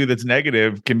everything they do that's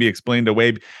negative can be explained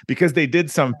away because they did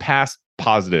some past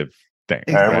positive thing.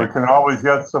 And we can always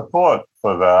get support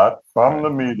for that from the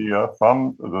media,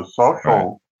 from the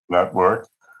social networks.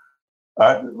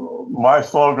 My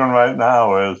slogan right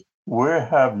now is, where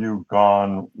have you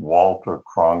gone, Walter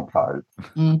Cronkite?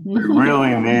 Mm-hmm. We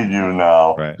really need you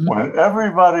now. Right. When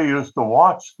everybody used to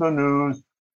watch the news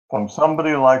from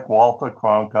somebody like Walter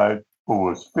Cronkite, who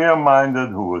was fair-minded,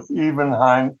 who was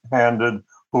even-handed,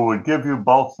 who would give you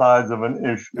both sides of an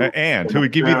issue. Who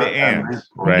would give you the and.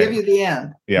 Right. Give you the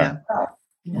and. Yeah.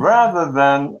 Rather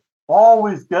than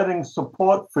always getting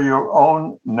support for your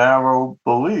own narrow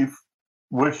belief,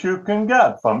 which you can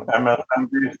get from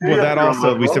MSNBC. Well, that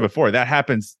also, we said before, that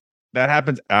happens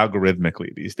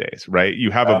algorithmically these days, right?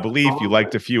 You have a belief, you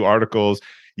liked a few articles,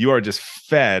 you are just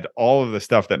fed all of the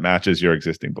stuff that matches your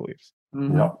existing beliefs.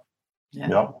 Mm-hmm.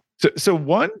 Yep. So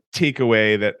one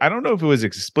takeaway that I don't know if it was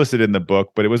explicit in the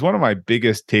book, but it was one of my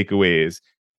biggest takeaways,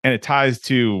 and it ties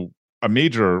to a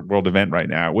major world event right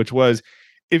now, which was,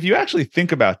 if you actually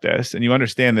think about this and you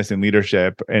understand this in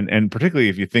leadership, and particularly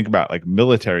if you think about like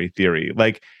military theory,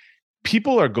 like,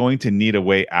 people are going to need a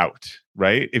way out,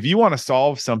 right? If you want to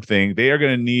solve something, they are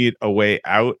going to need a way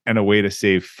out and a way to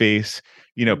save face,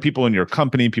 people in your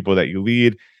company, people that you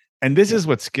lead. And this is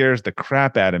what scares the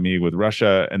crap out of me with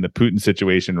Russia and the Putin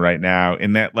situation right now,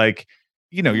 in that, like,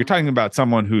 you're talking about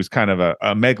someone who's kind of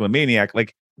a megalomaniac.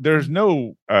 Like, there's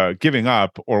no giving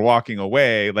up or walking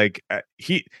away. Like,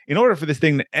 in order for this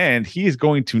thing to end, he is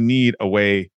going to need a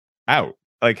way out.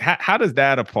 Like, how does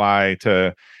that apply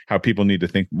to how people need to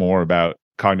think more about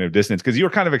cognitive dissonance? Because you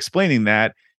were kind of explaining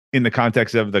that in the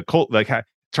context of the cult, like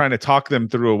trying to talk them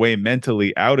through a way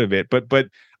mentally out of it. But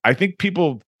I think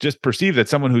people just perceive that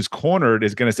someone who's cornered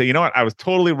is going to say, you know what, I was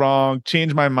totally wrong,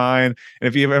 change my mind. And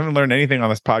if you haven't learned anything on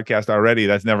this podcast already,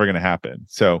 that's never going to happen.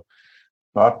 So.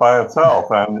 Not by itself.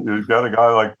 And you've got a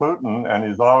guy like Putin, and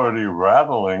he's already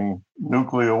rattling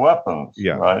nuclear weapons,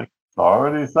 right?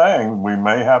 Already saying we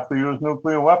may have to use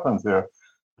nuclear weapons here.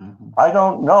 Mm-hmm. I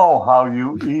don't know how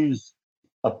you ease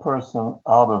a person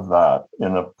out of that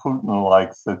in a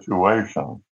Putin-like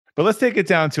situation. But let's take it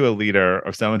down to a leader,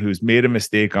 or someone who's made a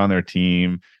mistake on their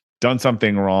team, done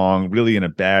something wrong, really in a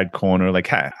bad corner. Like,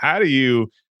 how do you,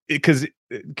 because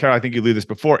Carol, I think you leave this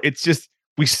before, it's just,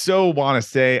 we so want to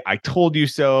say, I told you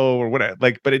so, or whatever,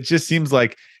 but it just seems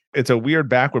like it's a weird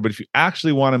backward. But if you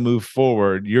actually want to move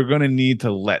forward, you're going to need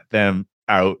to let them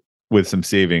out with some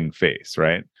saving face,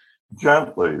 right?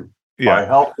 gently by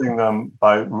helping them,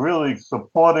 by really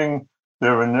supporting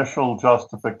their initial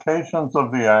justifications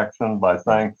of the action by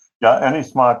saying, yeah, any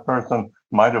smart person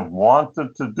might have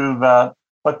wanted to do that,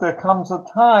 but there comes a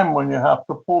time when you have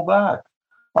to pull back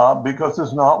because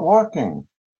it's not working.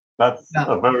 That's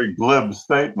a very glib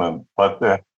statement, but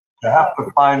you have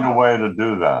to find a way to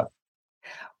do that.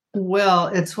 Well,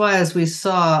 it's why, as we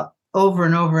saw over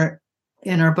and over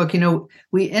in our book,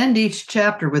 we end each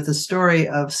chapter with the story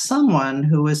of someone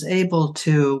who was able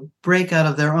to break out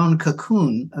of their own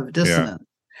cocoon of dissonance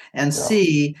and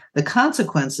see the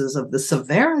consequences of the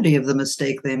severity of the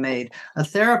mistake they made. A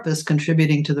therapist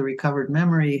contributing to the recovered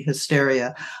memory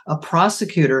hysteria, a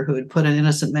prosecutor who had put an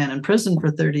innocent man in prison for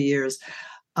 30 years.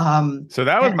 So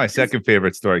that was my second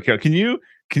favorite story. Can you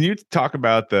talk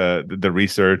about the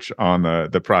research on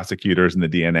the prosecutors and the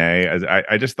DNA?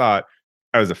 I just thought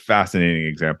that was a fascinating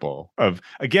example of,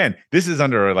 again, this is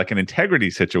under like an integrity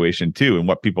situation too, and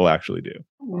what people actually do.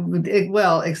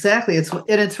 Well, exactly.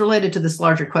 It's related to this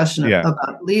larger question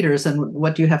about leaders and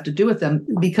what do you have to do with them?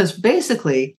 Because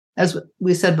basically, as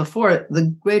we said before,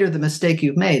 the greater the mistake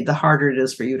you've made, the harder it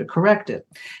is for you to correct it.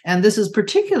 And this is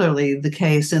particularly the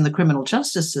case in the criminal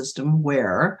justice system,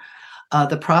 where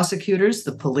the prosecutors,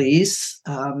 the police,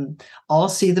 all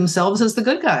see themselves as the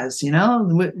good guys.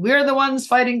 We're the ones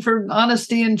fighting for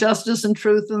honesty and justice and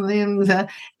truth.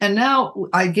 And now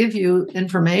I give you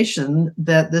information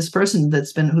that this person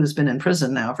who's been in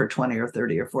prison now for 20 or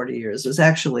 30 or 40 years is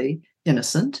actually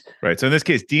innocent. Right. So in this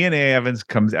case, DNA evidence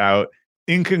comes out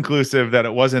inconclusive, that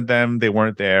it wasn't them, they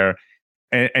weren't there.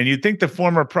 And you'd think the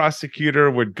former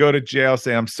prosecutor would go to jail,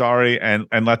 say, I'm sorry, and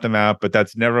let them out, but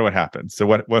that's never what happens. So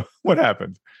what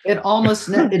happens? It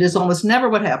is almost never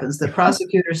what happens. The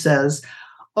prosecutor says,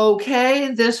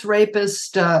 okay, this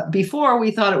rapist, before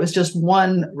we thought it was just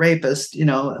one rapist,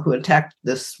 who attacked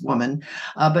this woman.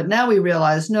 But now we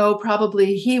realize, no,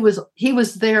 probably he was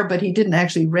there, but he didn't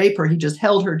actually rape her. He just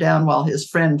held her down while his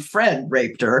friend Fred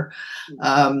raped her.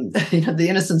 The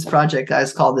Innocence Project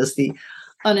guys call this the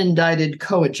unindicted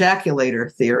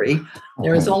co-ejaculator theory.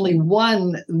 There is only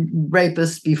one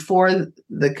rapist before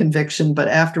the conviction, but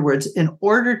afterwards, in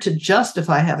order to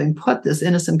justify having put this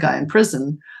innocent guy in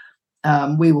prison,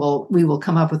 we will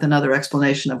come up with another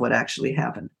explanation of what actually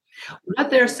happened.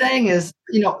 What they're saying is,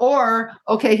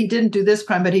 okay, he didn't do this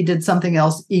crime, but he did something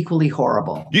else equally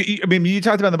horrible. You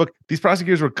talked about in the book, these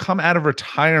prosecutors would come out of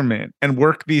retirement and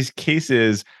work these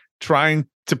cases trying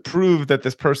to prove that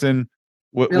this person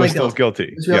was still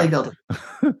guilty. Was really guilty.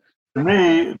 To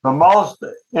me, the most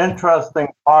interesting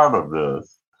part of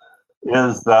this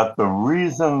is that the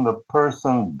reason the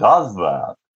person does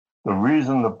that, the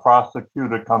reason the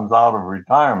prosecutor comes out of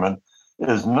retirement,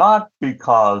 is not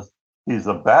because he's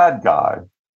a bad guy.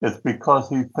 It's because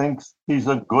he thinks he's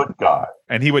a good guy.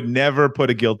 And he would never put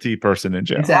a guilty person in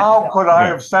jail. Exactly. How could I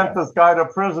have sent this guy to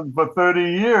prison for 30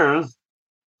 years?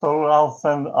 So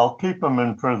I'll keep him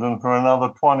in prison for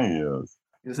another 20 years.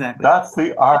 Exactly. That's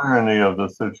the irony of the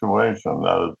situation.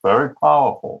 That is very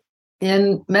powerful.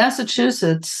 In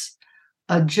Massachusetts,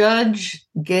 a judge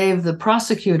gave the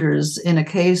prosecutors, in a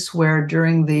case where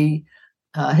during the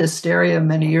hysteria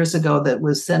many years ago that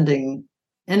was sending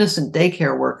innocent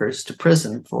daycare workers to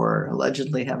prison for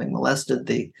allegedly having molested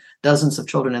the dozens of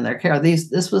children in their care.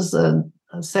 This was a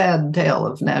sad tale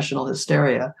of national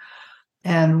hysteria.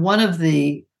 And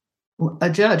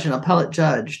a judge, an appellate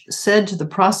judge, said to the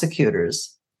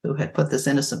prosecutors who had put this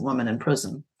innocent woman in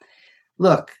prison,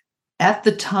 look, at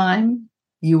the time,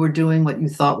 you were doing what you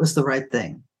thought was the right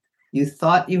thing. You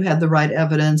thought you had the right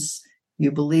evidence.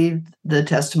 You believed the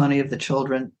testimony of the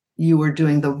children. You were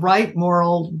doing the right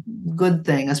moral good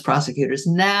thing as prosecutors.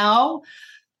 Now,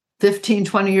 15,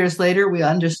 20 years later, we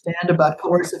understand about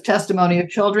coercive testimony of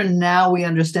children. Now we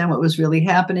understand what was really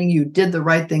happening. You did the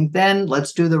right thing then.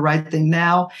 Let's do the right thing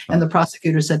now. And the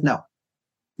prosecutor said, no,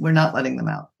 we're not letting them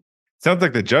out. Sounds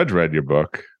like the judge read your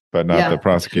book, but not the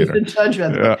prosecutor. The judge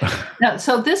read the book. Now,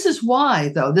 so this is why,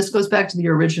 though, this goes back to the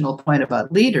original point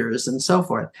about leaders and so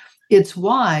forth. It's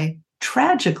why,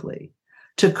 tragically,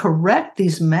 to correct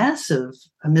these massive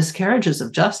miscarriages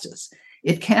of justice,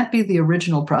 it can't be the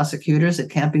original prosecutors. It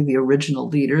can't be the original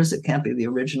leaders. It can't be the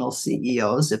original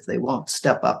CEOs if they won't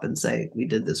step up and say, we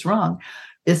did this wrong.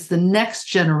 It's the next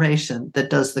generation that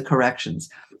does the corrections.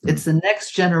 It's the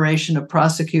next generation of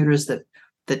prosecutors that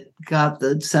got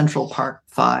the Central Park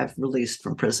Five released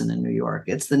from prison in New York.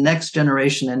 It's the next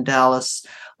generation in Dallas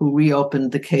who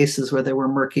reopened the cases where there were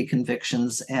murky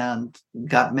convictions and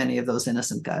got many of those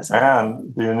innocent guys out.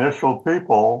 And the initial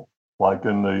people, like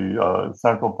in the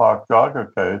Central Park jogger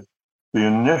case, the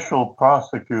initial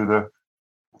prosecutor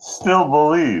still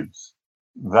believes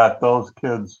that those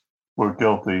kids were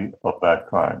guilty of that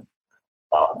crime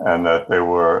and that they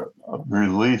were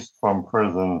released from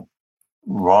prison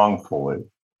wrongfully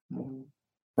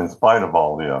in spite of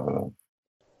all the evidence.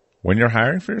 When you're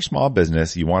hiring for your small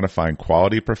business, you want to find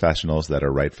quality professionals that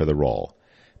are right for the role.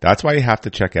 That's why you have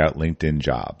to check out LinkedIn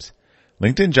Jobs.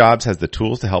 LinkedIn Jobs has the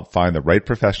tools to help find the right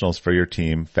professionals for your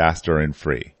team faster and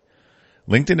free.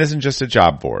 LinkedIn isn't just a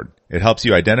job board. It helps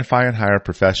you identify and hire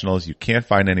professionals you can't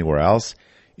find anywhere else,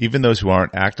 even those who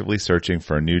aren't actively searching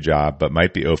for a new job but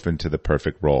might be open to the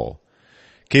perfect role.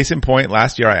 Case in point,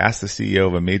 last year I asked the CEO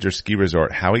of a major ski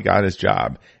resort how he got his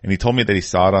job, and he told me that he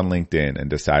saw it on LinkedIn and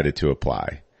decided to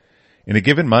apply. In a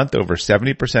given month, over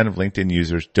 70% of LinkedIn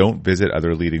users don't visit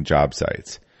other leading job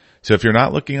sites. So if you're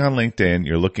not looking on LinkedIn,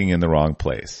 you're looking in the wrong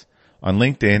place. On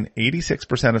LinkedIn,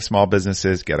 86% of small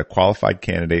businesses get a qualified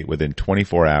candidate within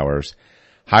 24 hours.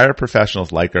 Hire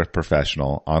professionals like a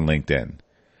professional on LinkedIn.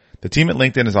 The team at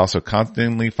LinkedIn is also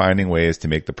constantly finding ways to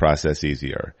make the process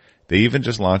easier. They even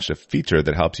just launched a feature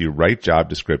that helps you write job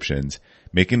descriptions,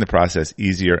 making the process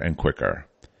easier and quicker.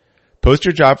 Post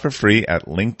your job for free at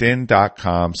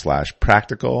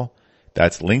linkedin.com/practical.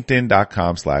 That's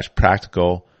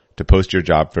linkedin.com/practical to post your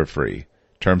job for free.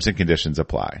 Terms and conditions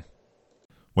apply.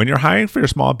 When you're hiring for your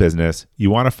small business,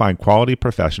 you want to find quality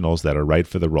professionals that are right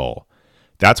for the role.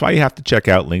 That's why you have to check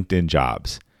out LinkedIn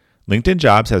Jobs. LinkedIn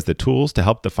Jobs has the tools to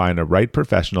help define the right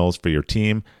professionals for your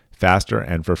team faster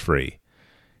and for free.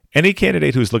 Any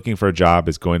candidate who's looking for a job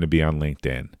is going to be on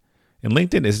LinkedIn. And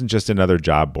LinkedIn isn't just another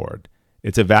job board.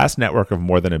 It's a vast network of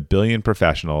more than 1 billion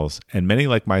professionals, and many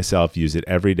like myself use it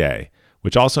every day,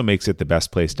 which also makes it the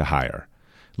best place to hire.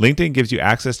 LinkedIn gives you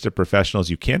access to professionals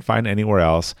you can't find anywhere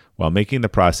else while making the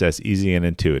process easy and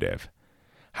intuitive.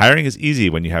 Hiring is easy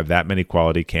when you have that many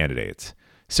quality candidates.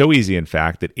 So easy, in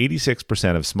fact, that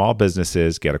 86% of small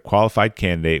businesses get a qualified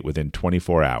candidate within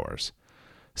 24 hours.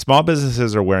 Small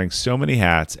businesses are wearing so many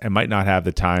hats and might not have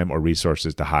the time or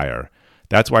resources to hire.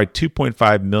 That's why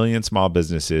 2.5 million small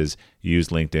businesses use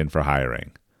LinkedIn for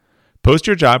hiring. Post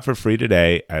your job for free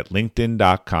today at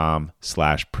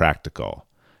linkedin.com/practical.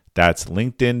 That's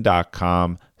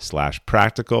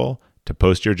linkedin.com/practical to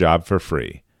post your job for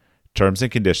free. Terms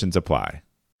and conditions apply.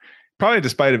 Probably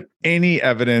despite of any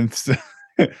evidence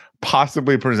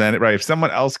possibly presented, right? If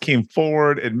someone else came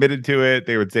forward, admitted to it,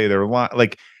 they would say they're lying.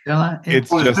 Like,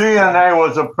 it's whose just DNA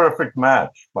was a perfect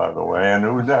match, by the way, and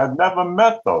who had never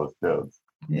met those kids.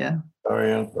 Yeah.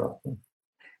 Very interesting.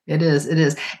 It is. It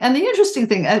is. And the interesting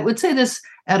thing, I would say this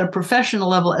at a professional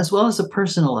level as well as a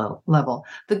personal level.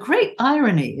 The great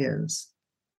irony is,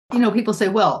 people say,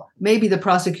 well, maybe the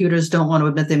prosecutors don't want to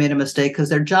admit they made a mistake because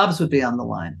their jobs would be on the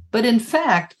line. But in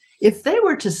fact, if they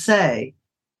were to say,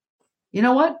 you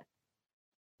know what,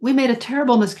 we made a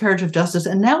terrible miscarriage of justice,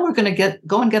 and now we're going to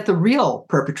go and get the real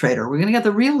perpetrator. We're going to get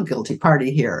the real guilty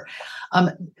party here.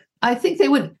 I think they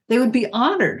would be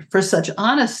honored for such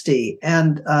honesty,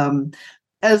 and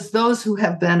as those who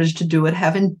have managed to do it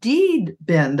have indeed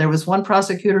been. There was one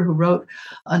prosecutor who wrote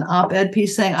an op-ed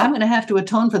piece saying, I'm going to have to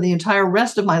atone for the entire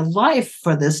rest of my life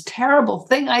for this terrible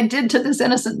thing I did to this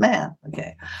innocent man.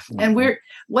 Okay. And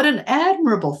what an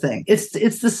admirable thing. It's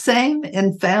the same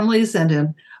in families and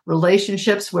in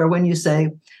relationships where when you say,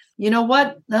 you know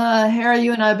what, Harry,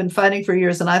 you and I have been fighting for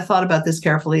years, and I've thought about this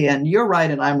carefully, and you're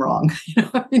right, and I'm wrong.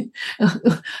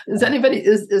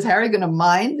 Is Harry going to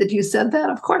mind that you said that?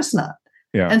 Of course not.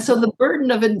 Yeah. And so the burden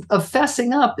of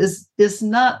fessing up is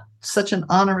not such an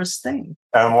onerous thing.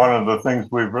 And one of the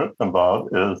things we've written about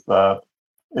is that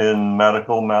in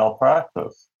medical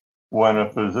malpractice, when a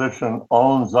physician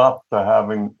owns up to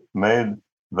having made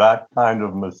that kind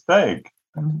of mistake,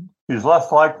 he's less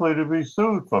likely to be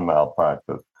sued for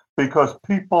malpractice, because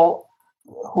people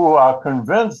who are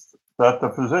convinced that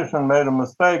the physician made a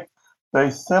mistake, they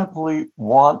simply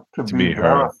want to be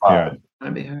verified.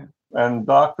 Yeah. And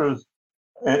doctors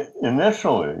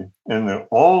initially, in the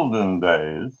olden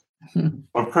days,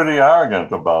 were pretty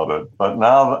arrogant about it, but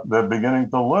now they're beginning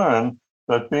to learn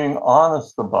that being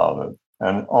honest about it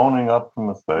and owning up to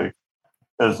mistakes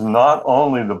is not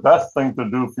only the best thing to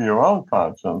do for your own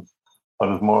conscience,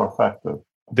 but is more effective.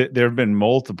 There have been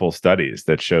multiple studies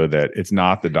that show that it's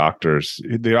not the doctors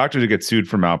who get sued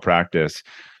for malpractice.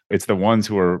 It's the ones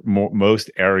who are most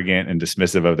arrogant and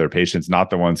dismissive of their patients, not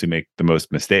the ones who make the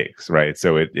most mistakes, right?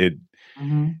 So it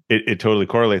totally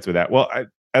correlates with that. Well,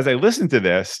 as I listen to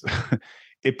this,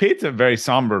 it paints a very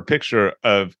somber picture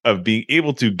of being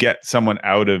able to get someone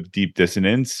out of deep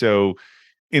dissonance. So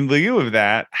in lieu of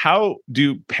that, how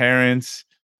do parents,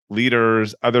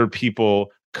 leaders, other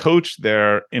people coach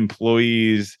their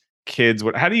employees, kids?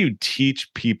 How do you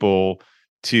teach people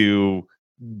to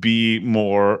be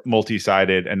more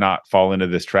multi-sided and not fall into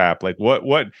this trap? Like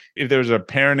what if there's a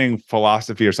parenting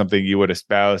philosophy or something you would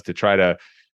espouse to try to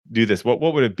do this, what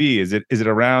would it be? Is it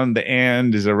around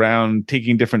is it around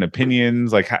taking different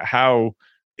opinions? Like how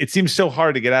it seems so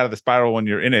hard to get out of the spiral when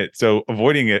you're in it. So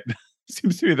avoiding it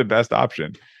seems to be the best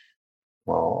option.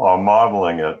 Well, or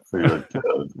modeling it for your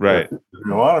kids. Right. If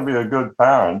you want to be a good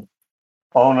parent,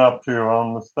 own up to your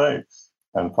own mistakes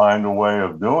and find a way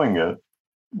of doing it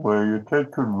where your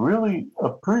kid could really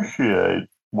appreciate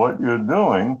what you're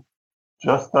doing,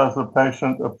 just as a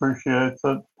patient appreciates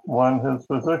it when his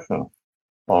physician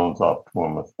owns up to a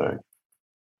mistake.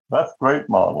 That's great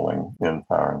modeling in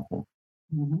parenting.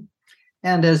 Mm-hmm.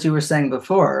 And as you were saying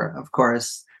before, of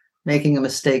course, making a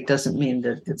mistake doesn't mean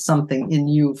that it's something in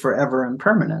you forever and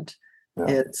permanent. Yeah.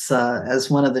 It's as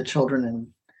one of the children in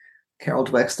Carol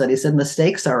Dweck's study said,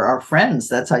 mistakes are our friends.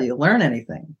 That's how you learn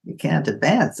anything. You can't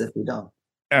advance if you don't.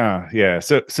 Yeah.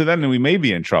 So then we may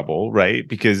be in trouble, right?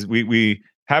 Because we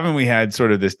had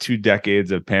sort of this 2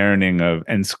 decades of parenting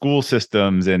and school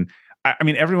systems, and I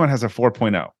mean everyone has a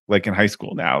 4.0 like in high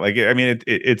school now. Like I mean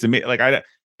it's amazing. Like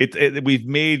we've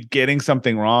made getting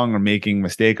something wrong or making a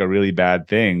mistake a really bad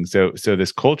thing. So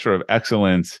this culture of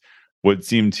excellence would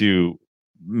seem to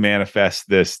manifest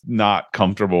this not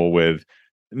comfortable with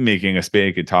making a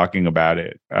mistake and talking about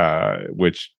it,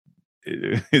 which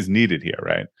is needed here,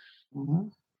 right? Mm-hmm.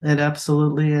 It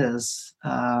absolutely is.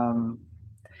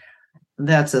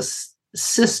 That's a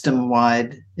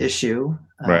system-wide issue.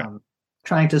 Right.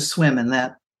 Trying to swim in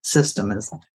that system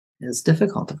is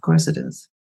difficult. Of course it is.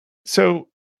 So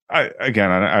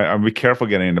I'll be careful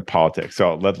getting into politics.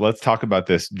 So let's talk about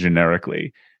this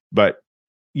generically. But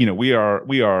we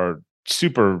are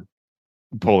super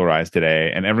polarized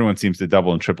today, and everyone seems to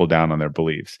double and triple down on their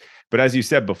beliefs. But as you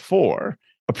said before,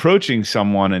 approaching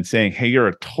someone and saying, "Hey, you're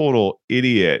a total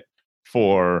idiot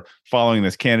for following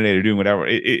this candidate or doing whatever,"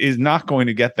 it is not going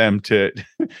to get them to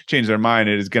change their mind.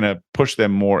 It is going to push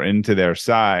them more into their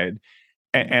side.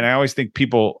 And I always think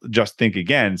people just think,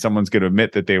 again, someone's going to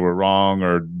admit that they were wrong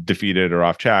or defeated or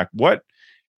off track.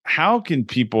 How can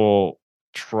people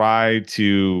try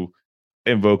to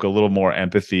invoke a little more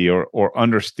empathy or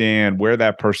understand where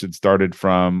that person started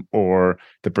from or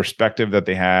the perspective that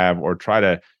they have, or try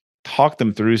to talk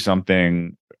them through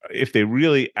something if they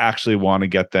really actually want to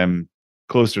get them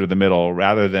closer to the middle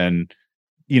rather than,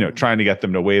 trying to get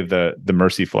them to wave the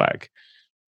mercy flag?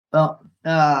 Well,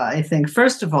 I think,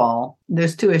 first of all,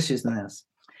 there's 2 issues in this.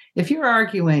 If you're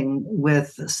arguing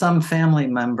with some family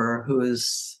member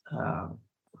who's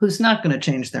not going to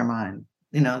change their mind,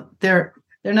 they're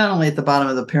not only at the bottom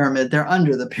of the pyramid, they're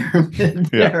under the pyramid.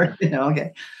 Yeah.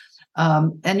 Okay.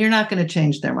 And you're not going to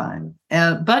change their mind.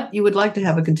 But you would like to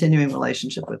have a continuing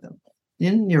relationship with them.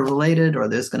 You're related, or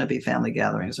there's going to be family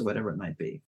gatherings or whatever it might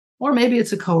be. Or maybe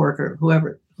it's a coworker,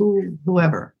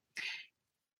 whoever.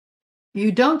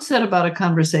 You don't set about a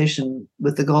conversation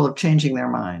with the goal of changing their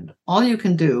mind. All you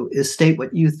can do is state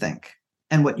what you think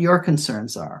and what your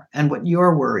concerns are and what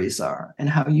your worries are and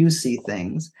how you see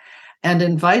things, and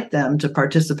invite them to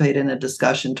participate in a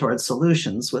discussion towards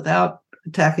solutions without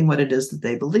attacking what it is that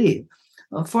they believe.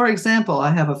 Well, for example,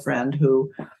 I have a friend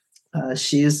who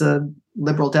she's a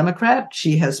liberal Democrat.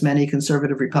 She has many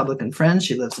conservative Republican friends.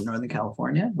 She lives in Northern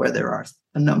California, where there are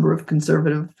a number of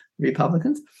conservative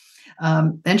Republicans.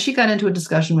 And she got into a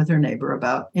discussion with her neighbor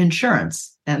about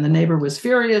insurance. And the neighbor was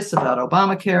furious about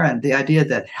Obamacare and the idea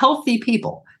that healthy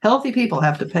people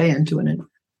have to pay into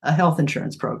a health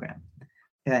insurance program.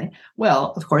 Okay.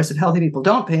 Well, of course, if healthy people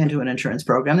don't pay into an insurance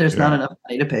program, there's not enough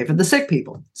money to pay for the sick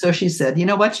people. So she said, you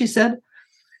know what? She said,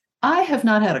 I have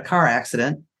not had a car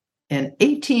accident in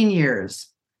 18 years,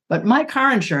 but my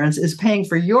car insurance is paying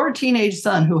for your teenage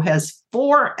son who has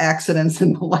 4 accidents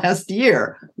in the last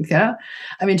year. Okay.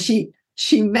 I mean,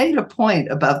 she made a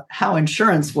point about how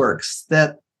insurance works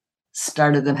that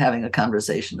started them having a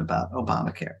conversation about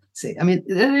Obamacare. See, I mean,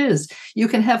 it is. You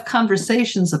can have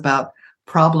conversations about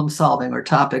problem solving or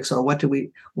topics, or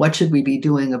what should we be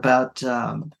doing about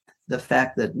the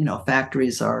fact that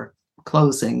factories are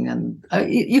closing, and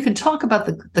you can talk about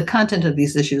the content of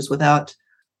these issues without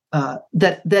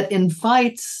that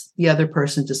invites the other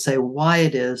person to say why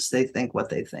it is they think what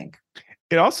they think.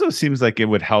 It also seems like it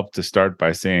would help to start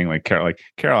by saying, Carol,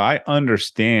 I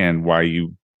understand why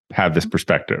you have this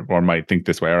perspective or might think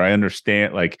this way, or I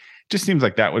understand, it just seems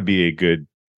like that would be a good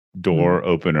door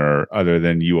opener, other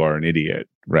than you are an idiot,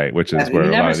 right? Which is where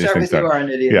a lot of these things start. You are an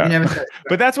idiot. Yeah.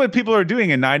 But that's what people are doing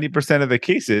in 90% of the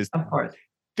cases. Of course.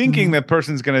 Thinking that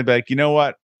person's going to be like, you know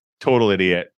what? Total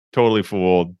idiot, totally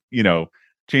fooled,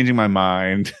 changing my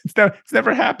mind. It's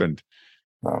never happened.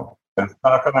 No, it's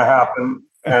not going to happen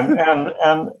And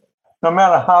no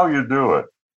matter how you do it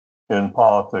in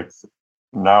politics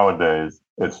nowadays,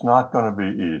 it's not going to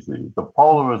be easy. The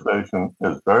polarization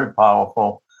is very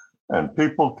powerful, and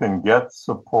people can get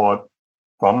support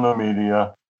from the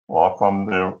media or from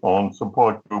their own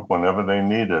support group whenever they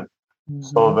need it.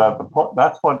 So that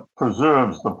that's what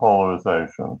preserves the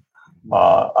polarization.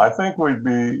 I think we'd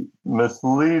be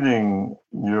misleading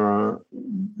your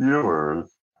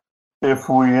viewers if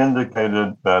we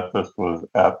indicated that this was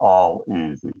at all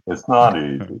easy. It's not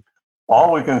easy.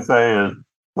 All we can say is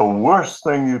the worst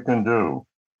thing you can do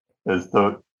is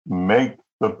to make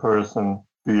the person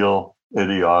feel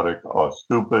idiotic or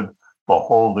stupid for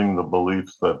holding the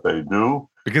beliefs that they do.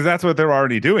 Because that's what they're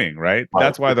already doing, right?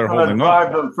 That's why they're holding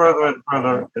drive them further and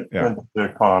further into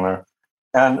their corner.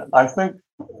 And I think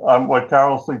what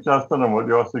Carol suggested and what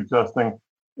you're suggesting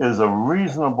is a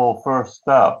reasonable first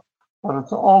step, but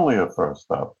it's only a first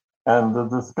step. And the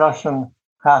discussion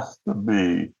has to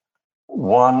be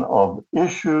one of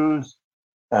issues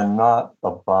and not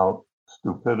about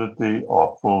stupidity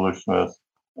or foolishness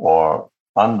or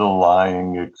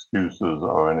underlying excuses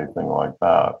or anything like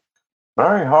that.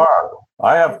 Very hard.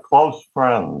 I have close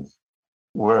friends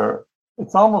where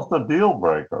it's almost a deal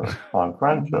breaker on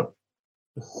friendship,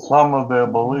 some of their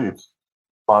beliefs,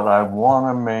 but I want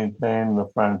to maintain the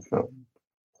friendship.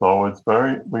 So it's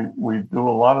we do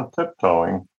a lot of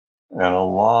tiptoeing and a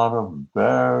lot of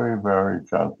very, very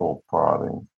gentle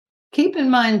prodding. Keep in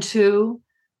mind, too,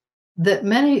 that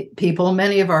many people,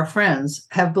 many of our friends,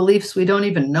 have beliefs we don't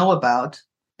even know about,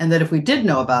 and that if we did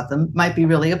know about them, might be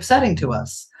really upsetting to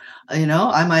us.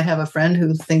 I might have a friend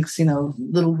who thinks,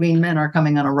 little green men are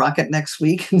coming on a rocket next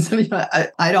week. And so,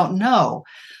 I don't know.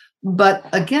 But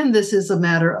again, this is a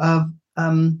matter of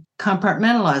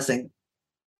compartmentalizing.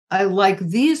 I like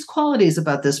these qualities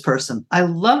about this person. I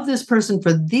love this person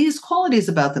for these qualities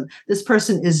about them. This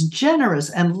person is generous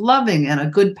and loving and a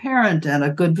good parent and a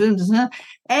good business.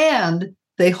 And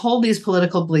they hold these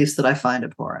political beliefs that I find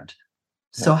abhorrent.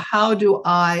 So how do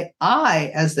I,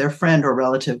 as their friend or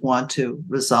relative, want to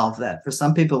resolve that? For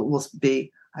some people, it will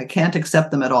be, I can't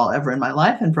accept them at all ever in my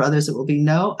life. And for others, it will be,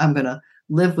 no, I'm going to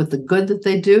live with the good that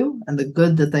they do and the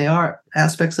good that they are,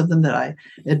 aspects of them that I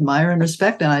admire and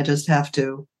respect. And I just have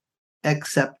to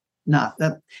accept not.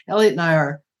 Elliot and I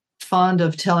are fond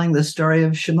of telling the story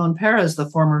of Shimon Peres, the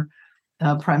former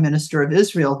prime minister of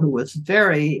Israel, who was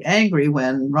very angry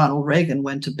when Ronald Reagan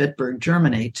went to Bitburg,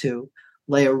 Germany, to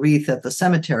lay a wreath at the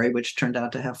cemetery, which turned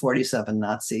out to have 47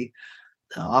 Nazi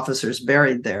officers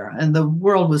buried there. And the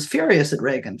world was furious at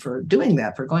Reagan for doing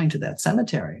that, for going to that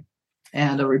cemetery.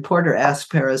 And a reporter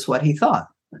asked Peres what he thought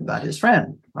about his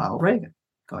friend, Ronald Reagan,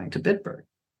 going to Bitburg.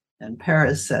 And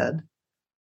Peres said,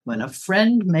 when a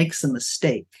friend makes a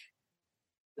mistake,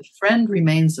 the friend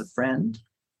remains a friend,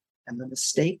 and the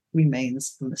mistake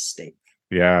remains a mistake.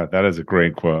 Yeah, that is a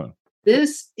great quote.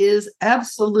 This is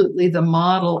absolutely the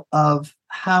model of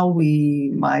how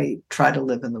we might try to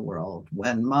live in the world.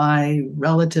 When my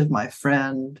relative, my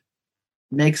friend,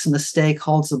 makes a mistake,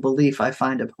 holds a belief I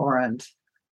find abhorrent,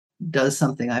 does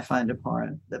something I find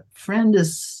abhorrent, the friend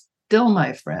is still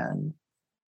my friend,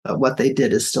 but what they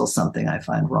did is still something I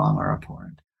find wrong or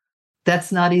abhorrent.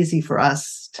 That's not easy for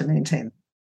us to maintain.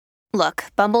 Look,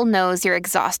 Bumble knows you're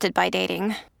exhausted by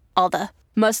dating. All the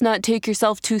must not take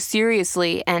yourself too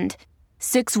seriously and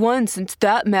 6'1" since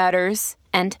that matters.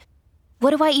 And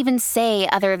what do I even say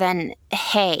other than,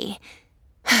 hey?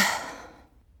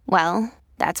 Well,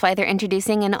 that's why they're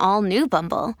introducing an all-new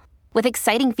Bumble, with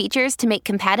exciting features to make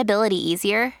compatibility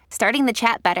easier, starting the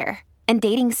chat better, and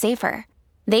dating safer.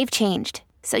 They've changed,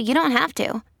 so you don't have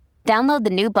to. Download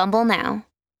the new Bumble now.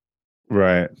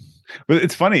 Right. But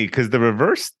it's funny because the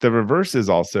reverse is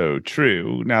also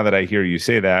true now that I hear you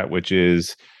say that, which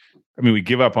is, I mean, we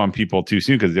give up on people too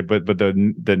soon but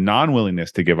the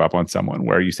non-willingness to give up on someone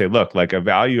where you say, look, like a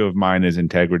value of mine is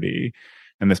integrity.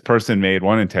 And this person made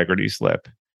one integrity slip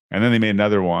and then they made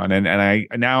another one. And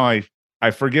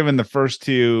I've forgiven the first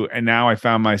two. And now I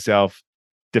found myself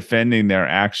defending their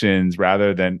actions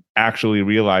rather than actually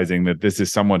realizing that this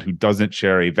is someone who doesn't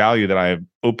share a value that I have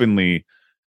openly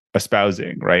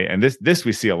espousing, right? And this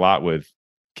we see a lot with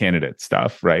candidate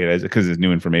stuff, right? Because as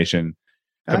new information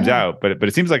comes out, but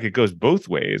it seems like it goes both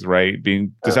ways, right?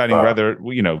 Deciding whether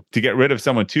to get rid of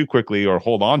someone too quickly or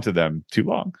hold on to them too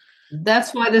long.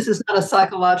 That's why this is not a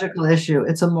psychological issue;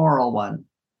 it's a moral one.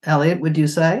 Elliot, would you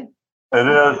say? It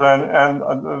is, and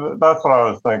that's what I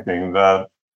was thinking. That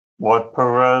what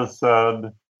Perez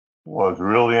said was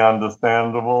really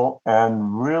understandable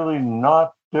and really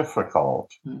not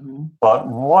difficult. Mm-hmm. But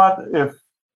what if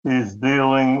he's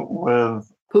dealing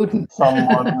with Putin.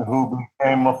 someone who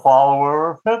became a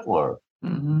follower of Hitler.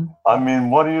 Mm-hmm. I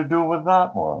mean, what do you do with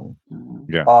that one?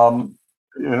 Yeah.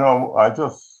 I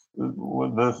just,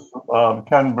 with this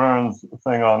Ken Burns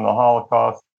thing on the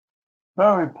Holocaust,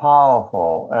 very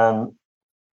powerful. And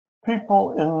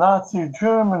people in Nazi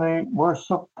Germany were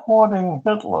supporting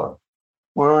Hitler,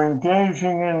 were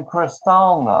engaging in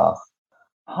Kristallnacht.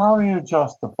 How do you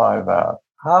justify that?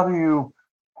 How do you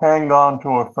hang on to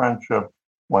a friendship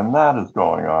when that is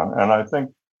going on? And I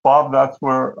think, Bob, that's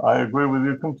where I agree with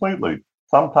you completely.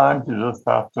 Sometimes you just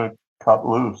have to cut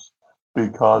loose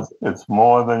because it's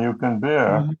more than you can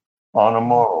bear on a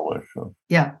moral issue.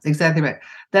 Yeah, exactly right.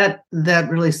 That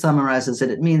really summarizes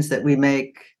it. It means that we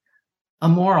make a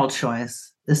moral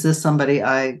choice. Is this somebody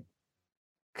I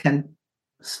can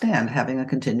stand having a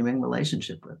continuing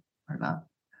relationship with or not?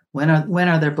 When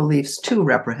are their beliefs too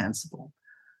reprehensible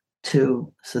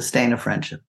to sustain a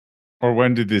friendship? Or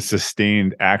when do the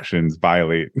sustained actions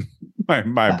violate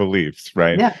my beliefs,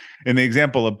 right? Yeah. In the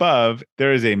example above,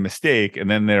 there is a mistake, and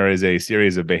then there is a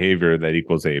series of behavior that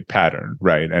equals a pattern,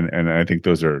 right? And I think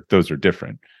those are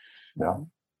different. Yeah.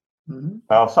 Mm-hmm.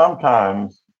 Now,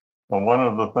 sometimes one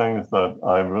of the things that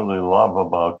I really love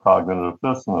about cognitive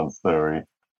dissonance theory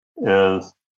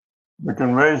is we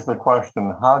can raise the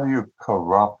question, how do you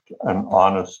corrupt an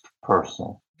honest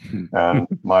person? And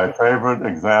my favorite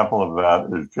example of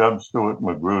that is Jeb Stuart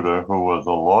Magruder, who was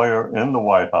a lawyer in the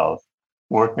White House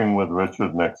working with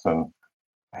Richard Nixon.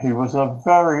 He was a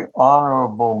very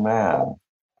honorable man.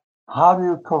 How do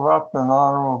you corrupt an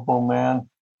honorable man?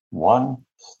 One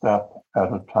step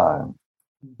at a time.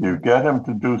 You get him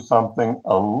to do something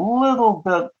a little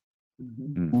bit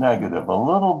negative, a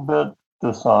little bit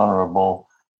dishonorable,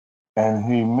 and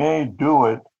he may do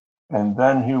it, and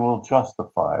then he will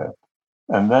justify it.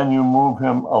 And then you move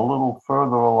him a little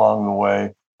further along the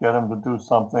way, get him to do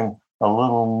something a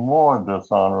little more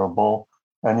dishonorable,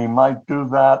 and he might do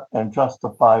that and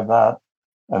justify that.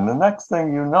 And the next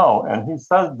thing you know, and he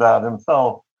says that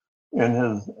himself in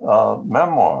his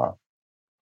memoir,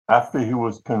 after he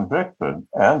was convicted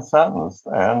and sentenced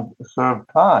and served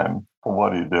time for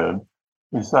what he did,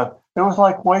 he said, it was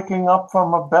like waking up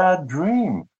from a bad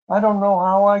dream. I don't know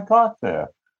how I got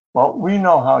there. Well, we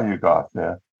know how you got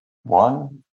there.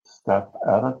 One step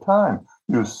at a time.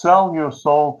 You sell your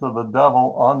soul to the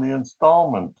devil on the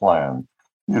installment plan.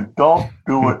 You don't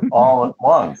do it all at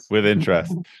once. With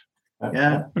interest.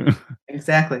 Yeah,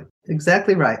 exactly.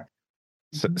 Exactly right.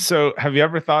 So have you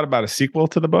ever thought about a sequel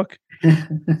to the book?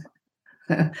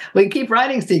 We keep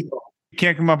writing sequels. You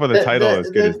can't come up with a title as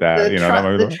good as that.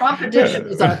 The Trump edition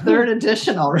is our third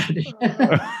edition already.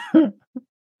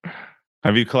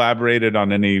 Have you collaborated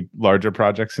on any larger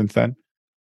projects since then?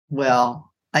 Well,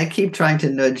 I keep trying to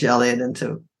nudge Elliot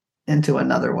into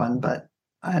another one, but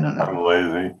I don't know. I'm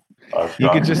lazy. You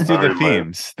could just do the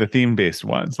themes, the theme-based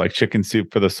ones, like Chicken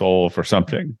Soup for the Soul for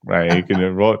something, right? You can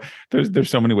enroll. There's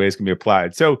so many ways it can be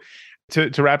applied. So to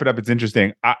wrap it up, it's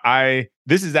interesting.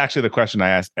 This is actually the question I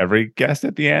ask every guest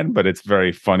at the end, but it's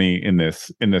very funny in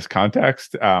this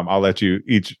context. I'll let you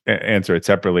each answer it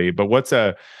separately. But what's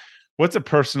a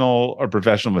personal or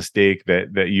professional mistake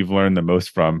that you've learned the most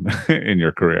from in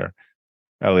your career?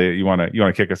 Elliot, you want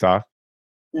to kick us off?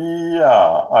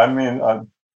 Yeah, I mean, a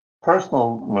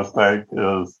personal mistake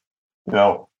is,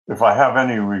 if I have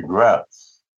any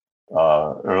regrets.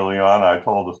 Early on, I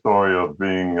told the story of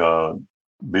being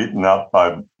beaten up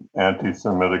by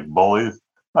anti-Semitic bullies.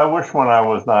 I wish when I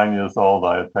was 9 years old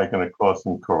I had taken a course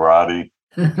in karate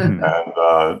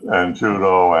and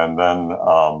judo, and then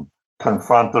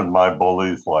confronted my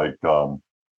bullies like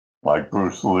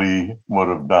Bruce Lee would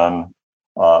have done.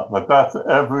 But that's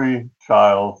every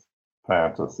child's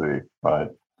fantasy, right?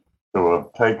 To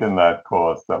have taken that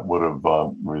course that would have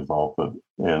resulted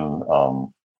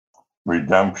in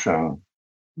redemption.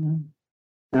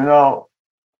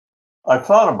 I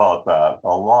thought about that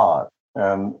a lot.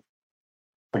 And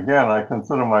again, I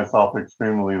consider myself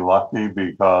extremely lucky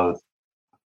because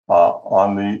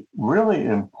on the really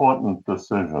important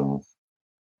decisions,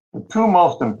 the two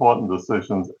most important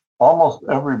decisions almost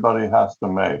everybody has to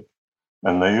make,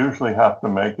 and they usually have to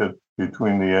make it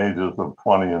between the ages of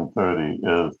 20 and 30,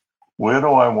 is where do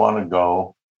I want to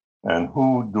go and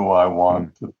who do I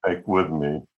want to take with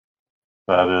me?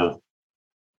 That is,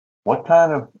 what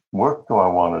kind of work do I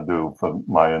want to do for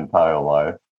my entire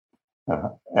life?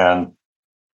 And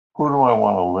who do I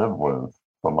want to live with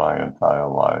for my entire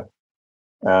life?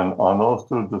 And on those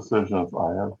two decisions,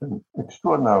 I have been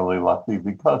extraordinarily lucky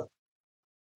because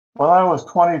when I was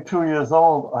 22 years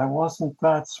old, I wasn't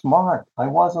that smart. I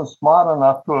wasn't smart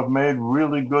enough to have made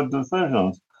really good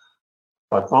decisions.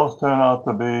 But those turn out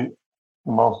to be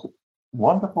the most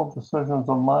wonderful decisions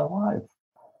of my life.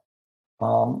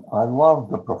 I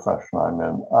love the profession I'm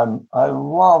in. I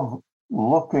love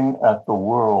looking at the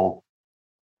world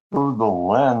through the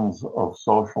lens of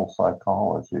social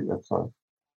psychology. It's a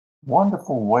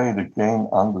wonderful way to gain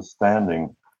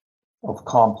understanding of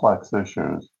complex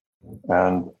issues.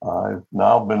 And I've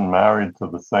now been married to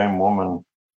the same woman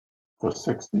for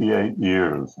 68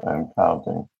 years and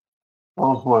counting.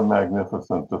 Those were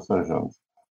magnificent decisions.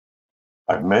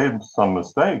 I've made some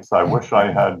mistakes. I wish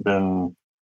I had been,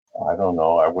 I don't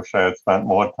know, I wish I had spent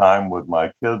more time with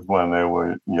my kids when they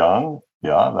were young.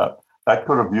 Yeah, that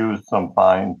could have used some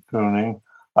fine tuning.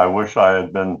 I wish I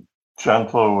had been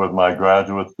gentler with my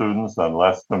graduate students and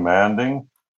less demanding.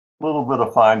 A little bit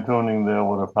of fine tuning there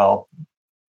would have helped.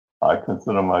 I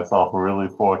consider myself really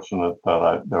fortunate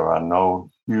that there are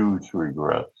no huge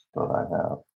regrets that I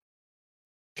have.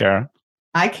 Kara?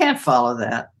 I can't follow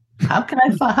that. How can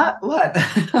I follow what?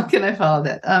 How can I follow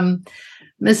that?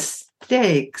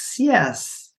 Mistakes,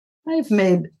 yes. I've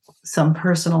made some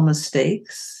personal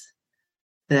mistakes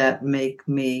that make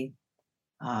me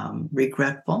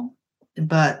regretful.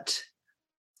 But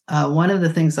one of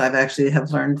the things I've actually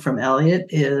have learned from Elliot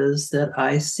is that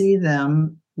I see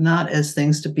them not as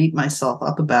things to beat myself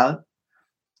up about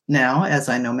now, as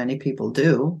I know many people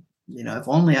do. If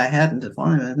only I hadn't, if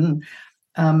only I hadn't.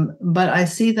 But I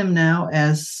see them now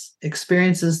as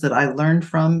experiences that I learned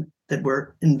from that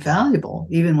were invaluable,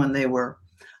 even when they were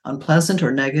unpleasant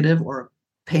or negative or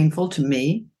painful to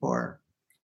me or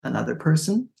another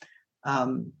person.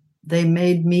 They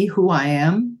made me who I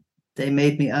am. They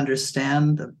made me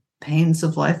understand the pains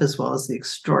of life as well as the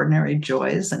extraordinary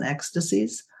joys and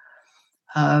ecstasies.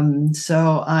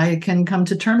 So I can come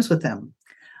to terms with them.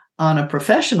 On a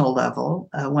professional level,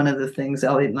 one of the things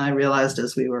Elliot and I realized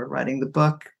as we were writing the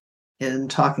book in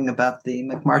talking about the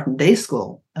McMartin Day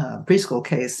School preschool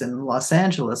case in Los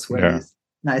Angeles, where these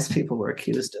nice people were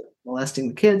accused of molesting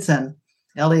the kids. And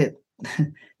Elliot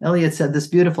said this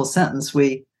beautiful sentence: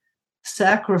 we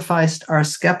sacrificed our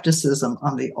skepticism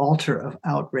on the altar of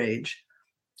outrage.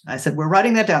 I said, we're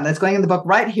writing that down. That's going in the book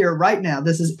right here, right now.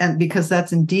 And because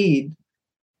that's indeed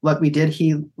what we did,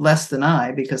 he less than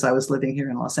I, because I was living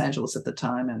here in Los Angeles at the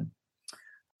time, and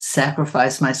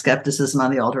sacrificed my skepticism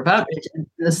on the altar of outrage. In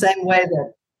the same way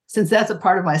that, since that's a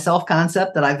part of my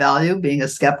self-concept that I value, being a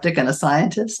skeptic and a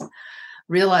scientist,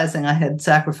 realizing I had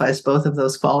sacrificed both of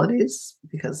those qualities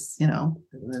because, in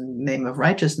the name of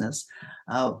righteousness,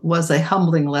 was a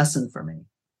humbling lesson for me.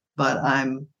 But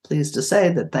I'm pleased to say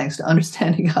that thanks to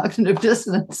understanding cognitive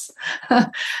dissonance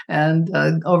and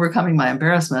overcoming my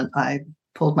embarrassment, I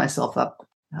pulled myself up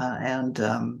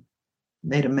and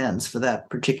made amends for that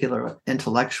particular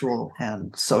intellectual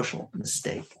and social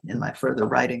mistake in my further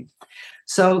writing.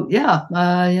 So,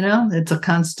 it's a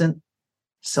constant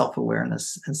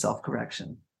self-awareness and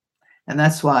self-correction. And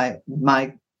that's why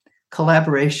my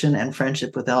collaboration and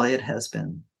friendship with Elliot has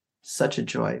been such a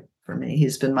joy for me.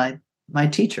 He's been my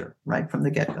teacher right from the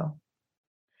get-go.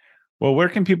 Well, where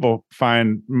can people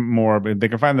find more? They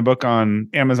can find the book on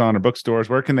Amazon or bookstores.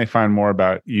 Where can they find more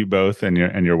about you both and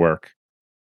your work?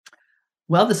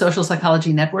 Well, the Social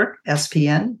Psychology Network,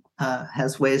 SPN,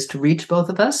 has ways to reach both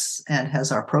of us and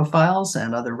has our profiles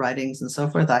and other writings and so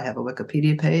forth. I have a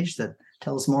Wikipedia page that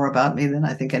tells more about me than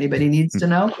I think anybody needs to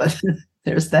know, but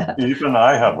there's that. Even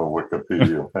I have a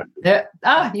Wikipedia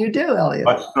page. You do, Elliot.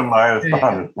 Much to my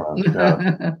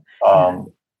astonishment.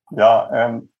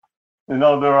 And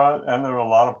there are a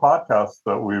lot of podcasts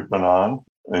that we've been on,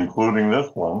 including this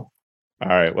one. All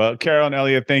right. Well, Carol and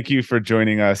Elliot, thank you for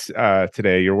joining us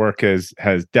today. Your work has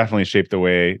definitely shaped the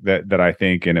way that I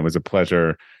think, and it was a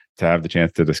pleasure to have the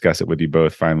chance to discuss it with you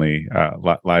both finally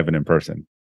live and in person.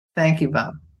 Thank you,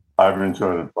 Bob. I've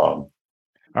enjoyed it, Bob.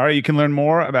 All right. You can learn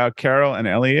more about Carol and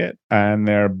Elliot and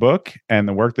their book and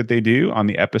the work that they do on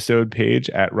the episode page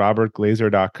at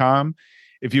robertglazer.com.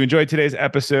 If you enjoyed today's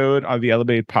episode of the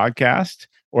Elevate podcast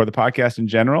or the podcast in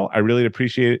general, I really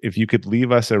appreciate it if you could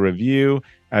leave us a review,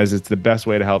 as it's the best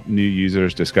way to help new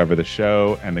users discover the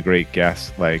show and the great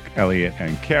guests like Elliot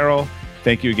and Carol.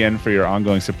 Thank you again for your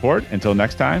ongoing support. Until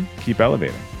next time, keep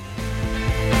elevating.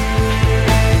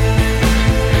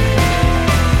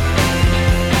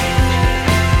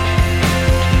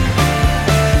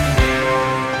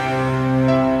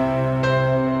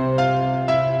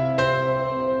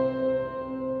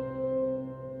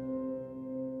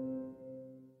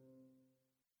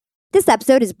 This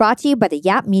episode is brought to you by the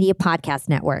Yap Media Podcast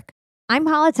Network. I'm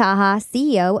Hala Taha,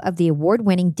 CEO of the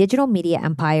award-winning digital media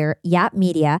empire, Yap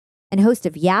Media, and host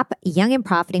of Yap Young and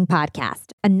Profiting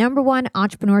Podcast, a #1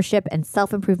 entrepreneurship and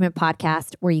self-improvement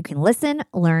podcast where you can listen,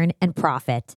 learn, and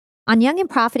profit. On Young and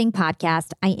Profiting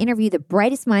Podcast, I interview the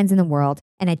brightest minds in the world,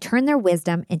 and I turn their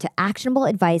wisdom into actionable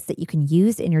advice that you can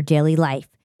use in your daily life.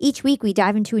 Each week, we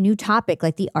dive into a new topic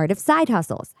like the art of side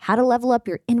hustles, how to level up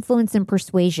your influence and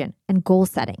persuasion, and goal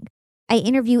setting. I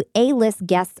interview A-list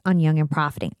guests on Young and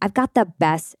Profiting. I've got the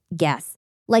best guests,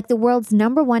 like the world's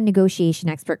 #1 negotiation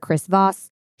expert, Chris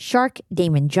Voss, Shark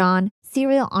Damon John,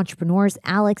 serial entrepreneurs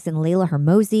Alex and Layla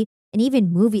Hermosi, and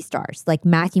even movie stars like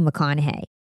Matthew McConaughey.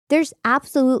 There's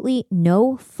absolutely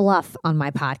no fluff on my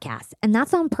podcast, and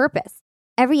that's on purpose.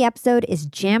 Every episode is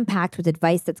jam-packed with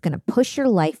advice that's going to push your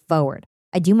life forward.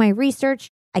 I do my research,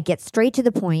 I get straight to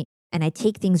the point, and I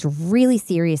take things really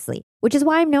seriously, which is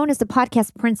why I'm known as the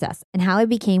podcast princess and how I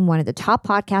became one of the top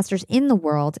podcasters in the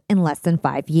world in less than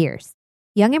 5 years.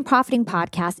 Young and Profiting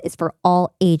Podcast is for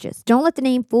all ages. Don't let the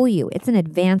name fool you. It's an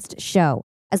advanced show.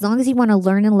 As long as you want to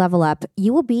learn and level up,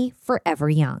 you will be forever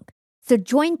young. So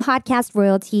join podcast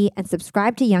royalty and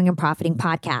subscribe to Young and Profiting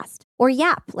Podcast, or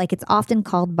YAP, like it's often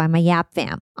called by my YAP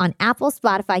fam, on Apple,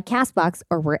 Spotify, CastBox,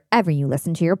 or wherever you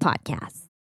listen to your podcasts.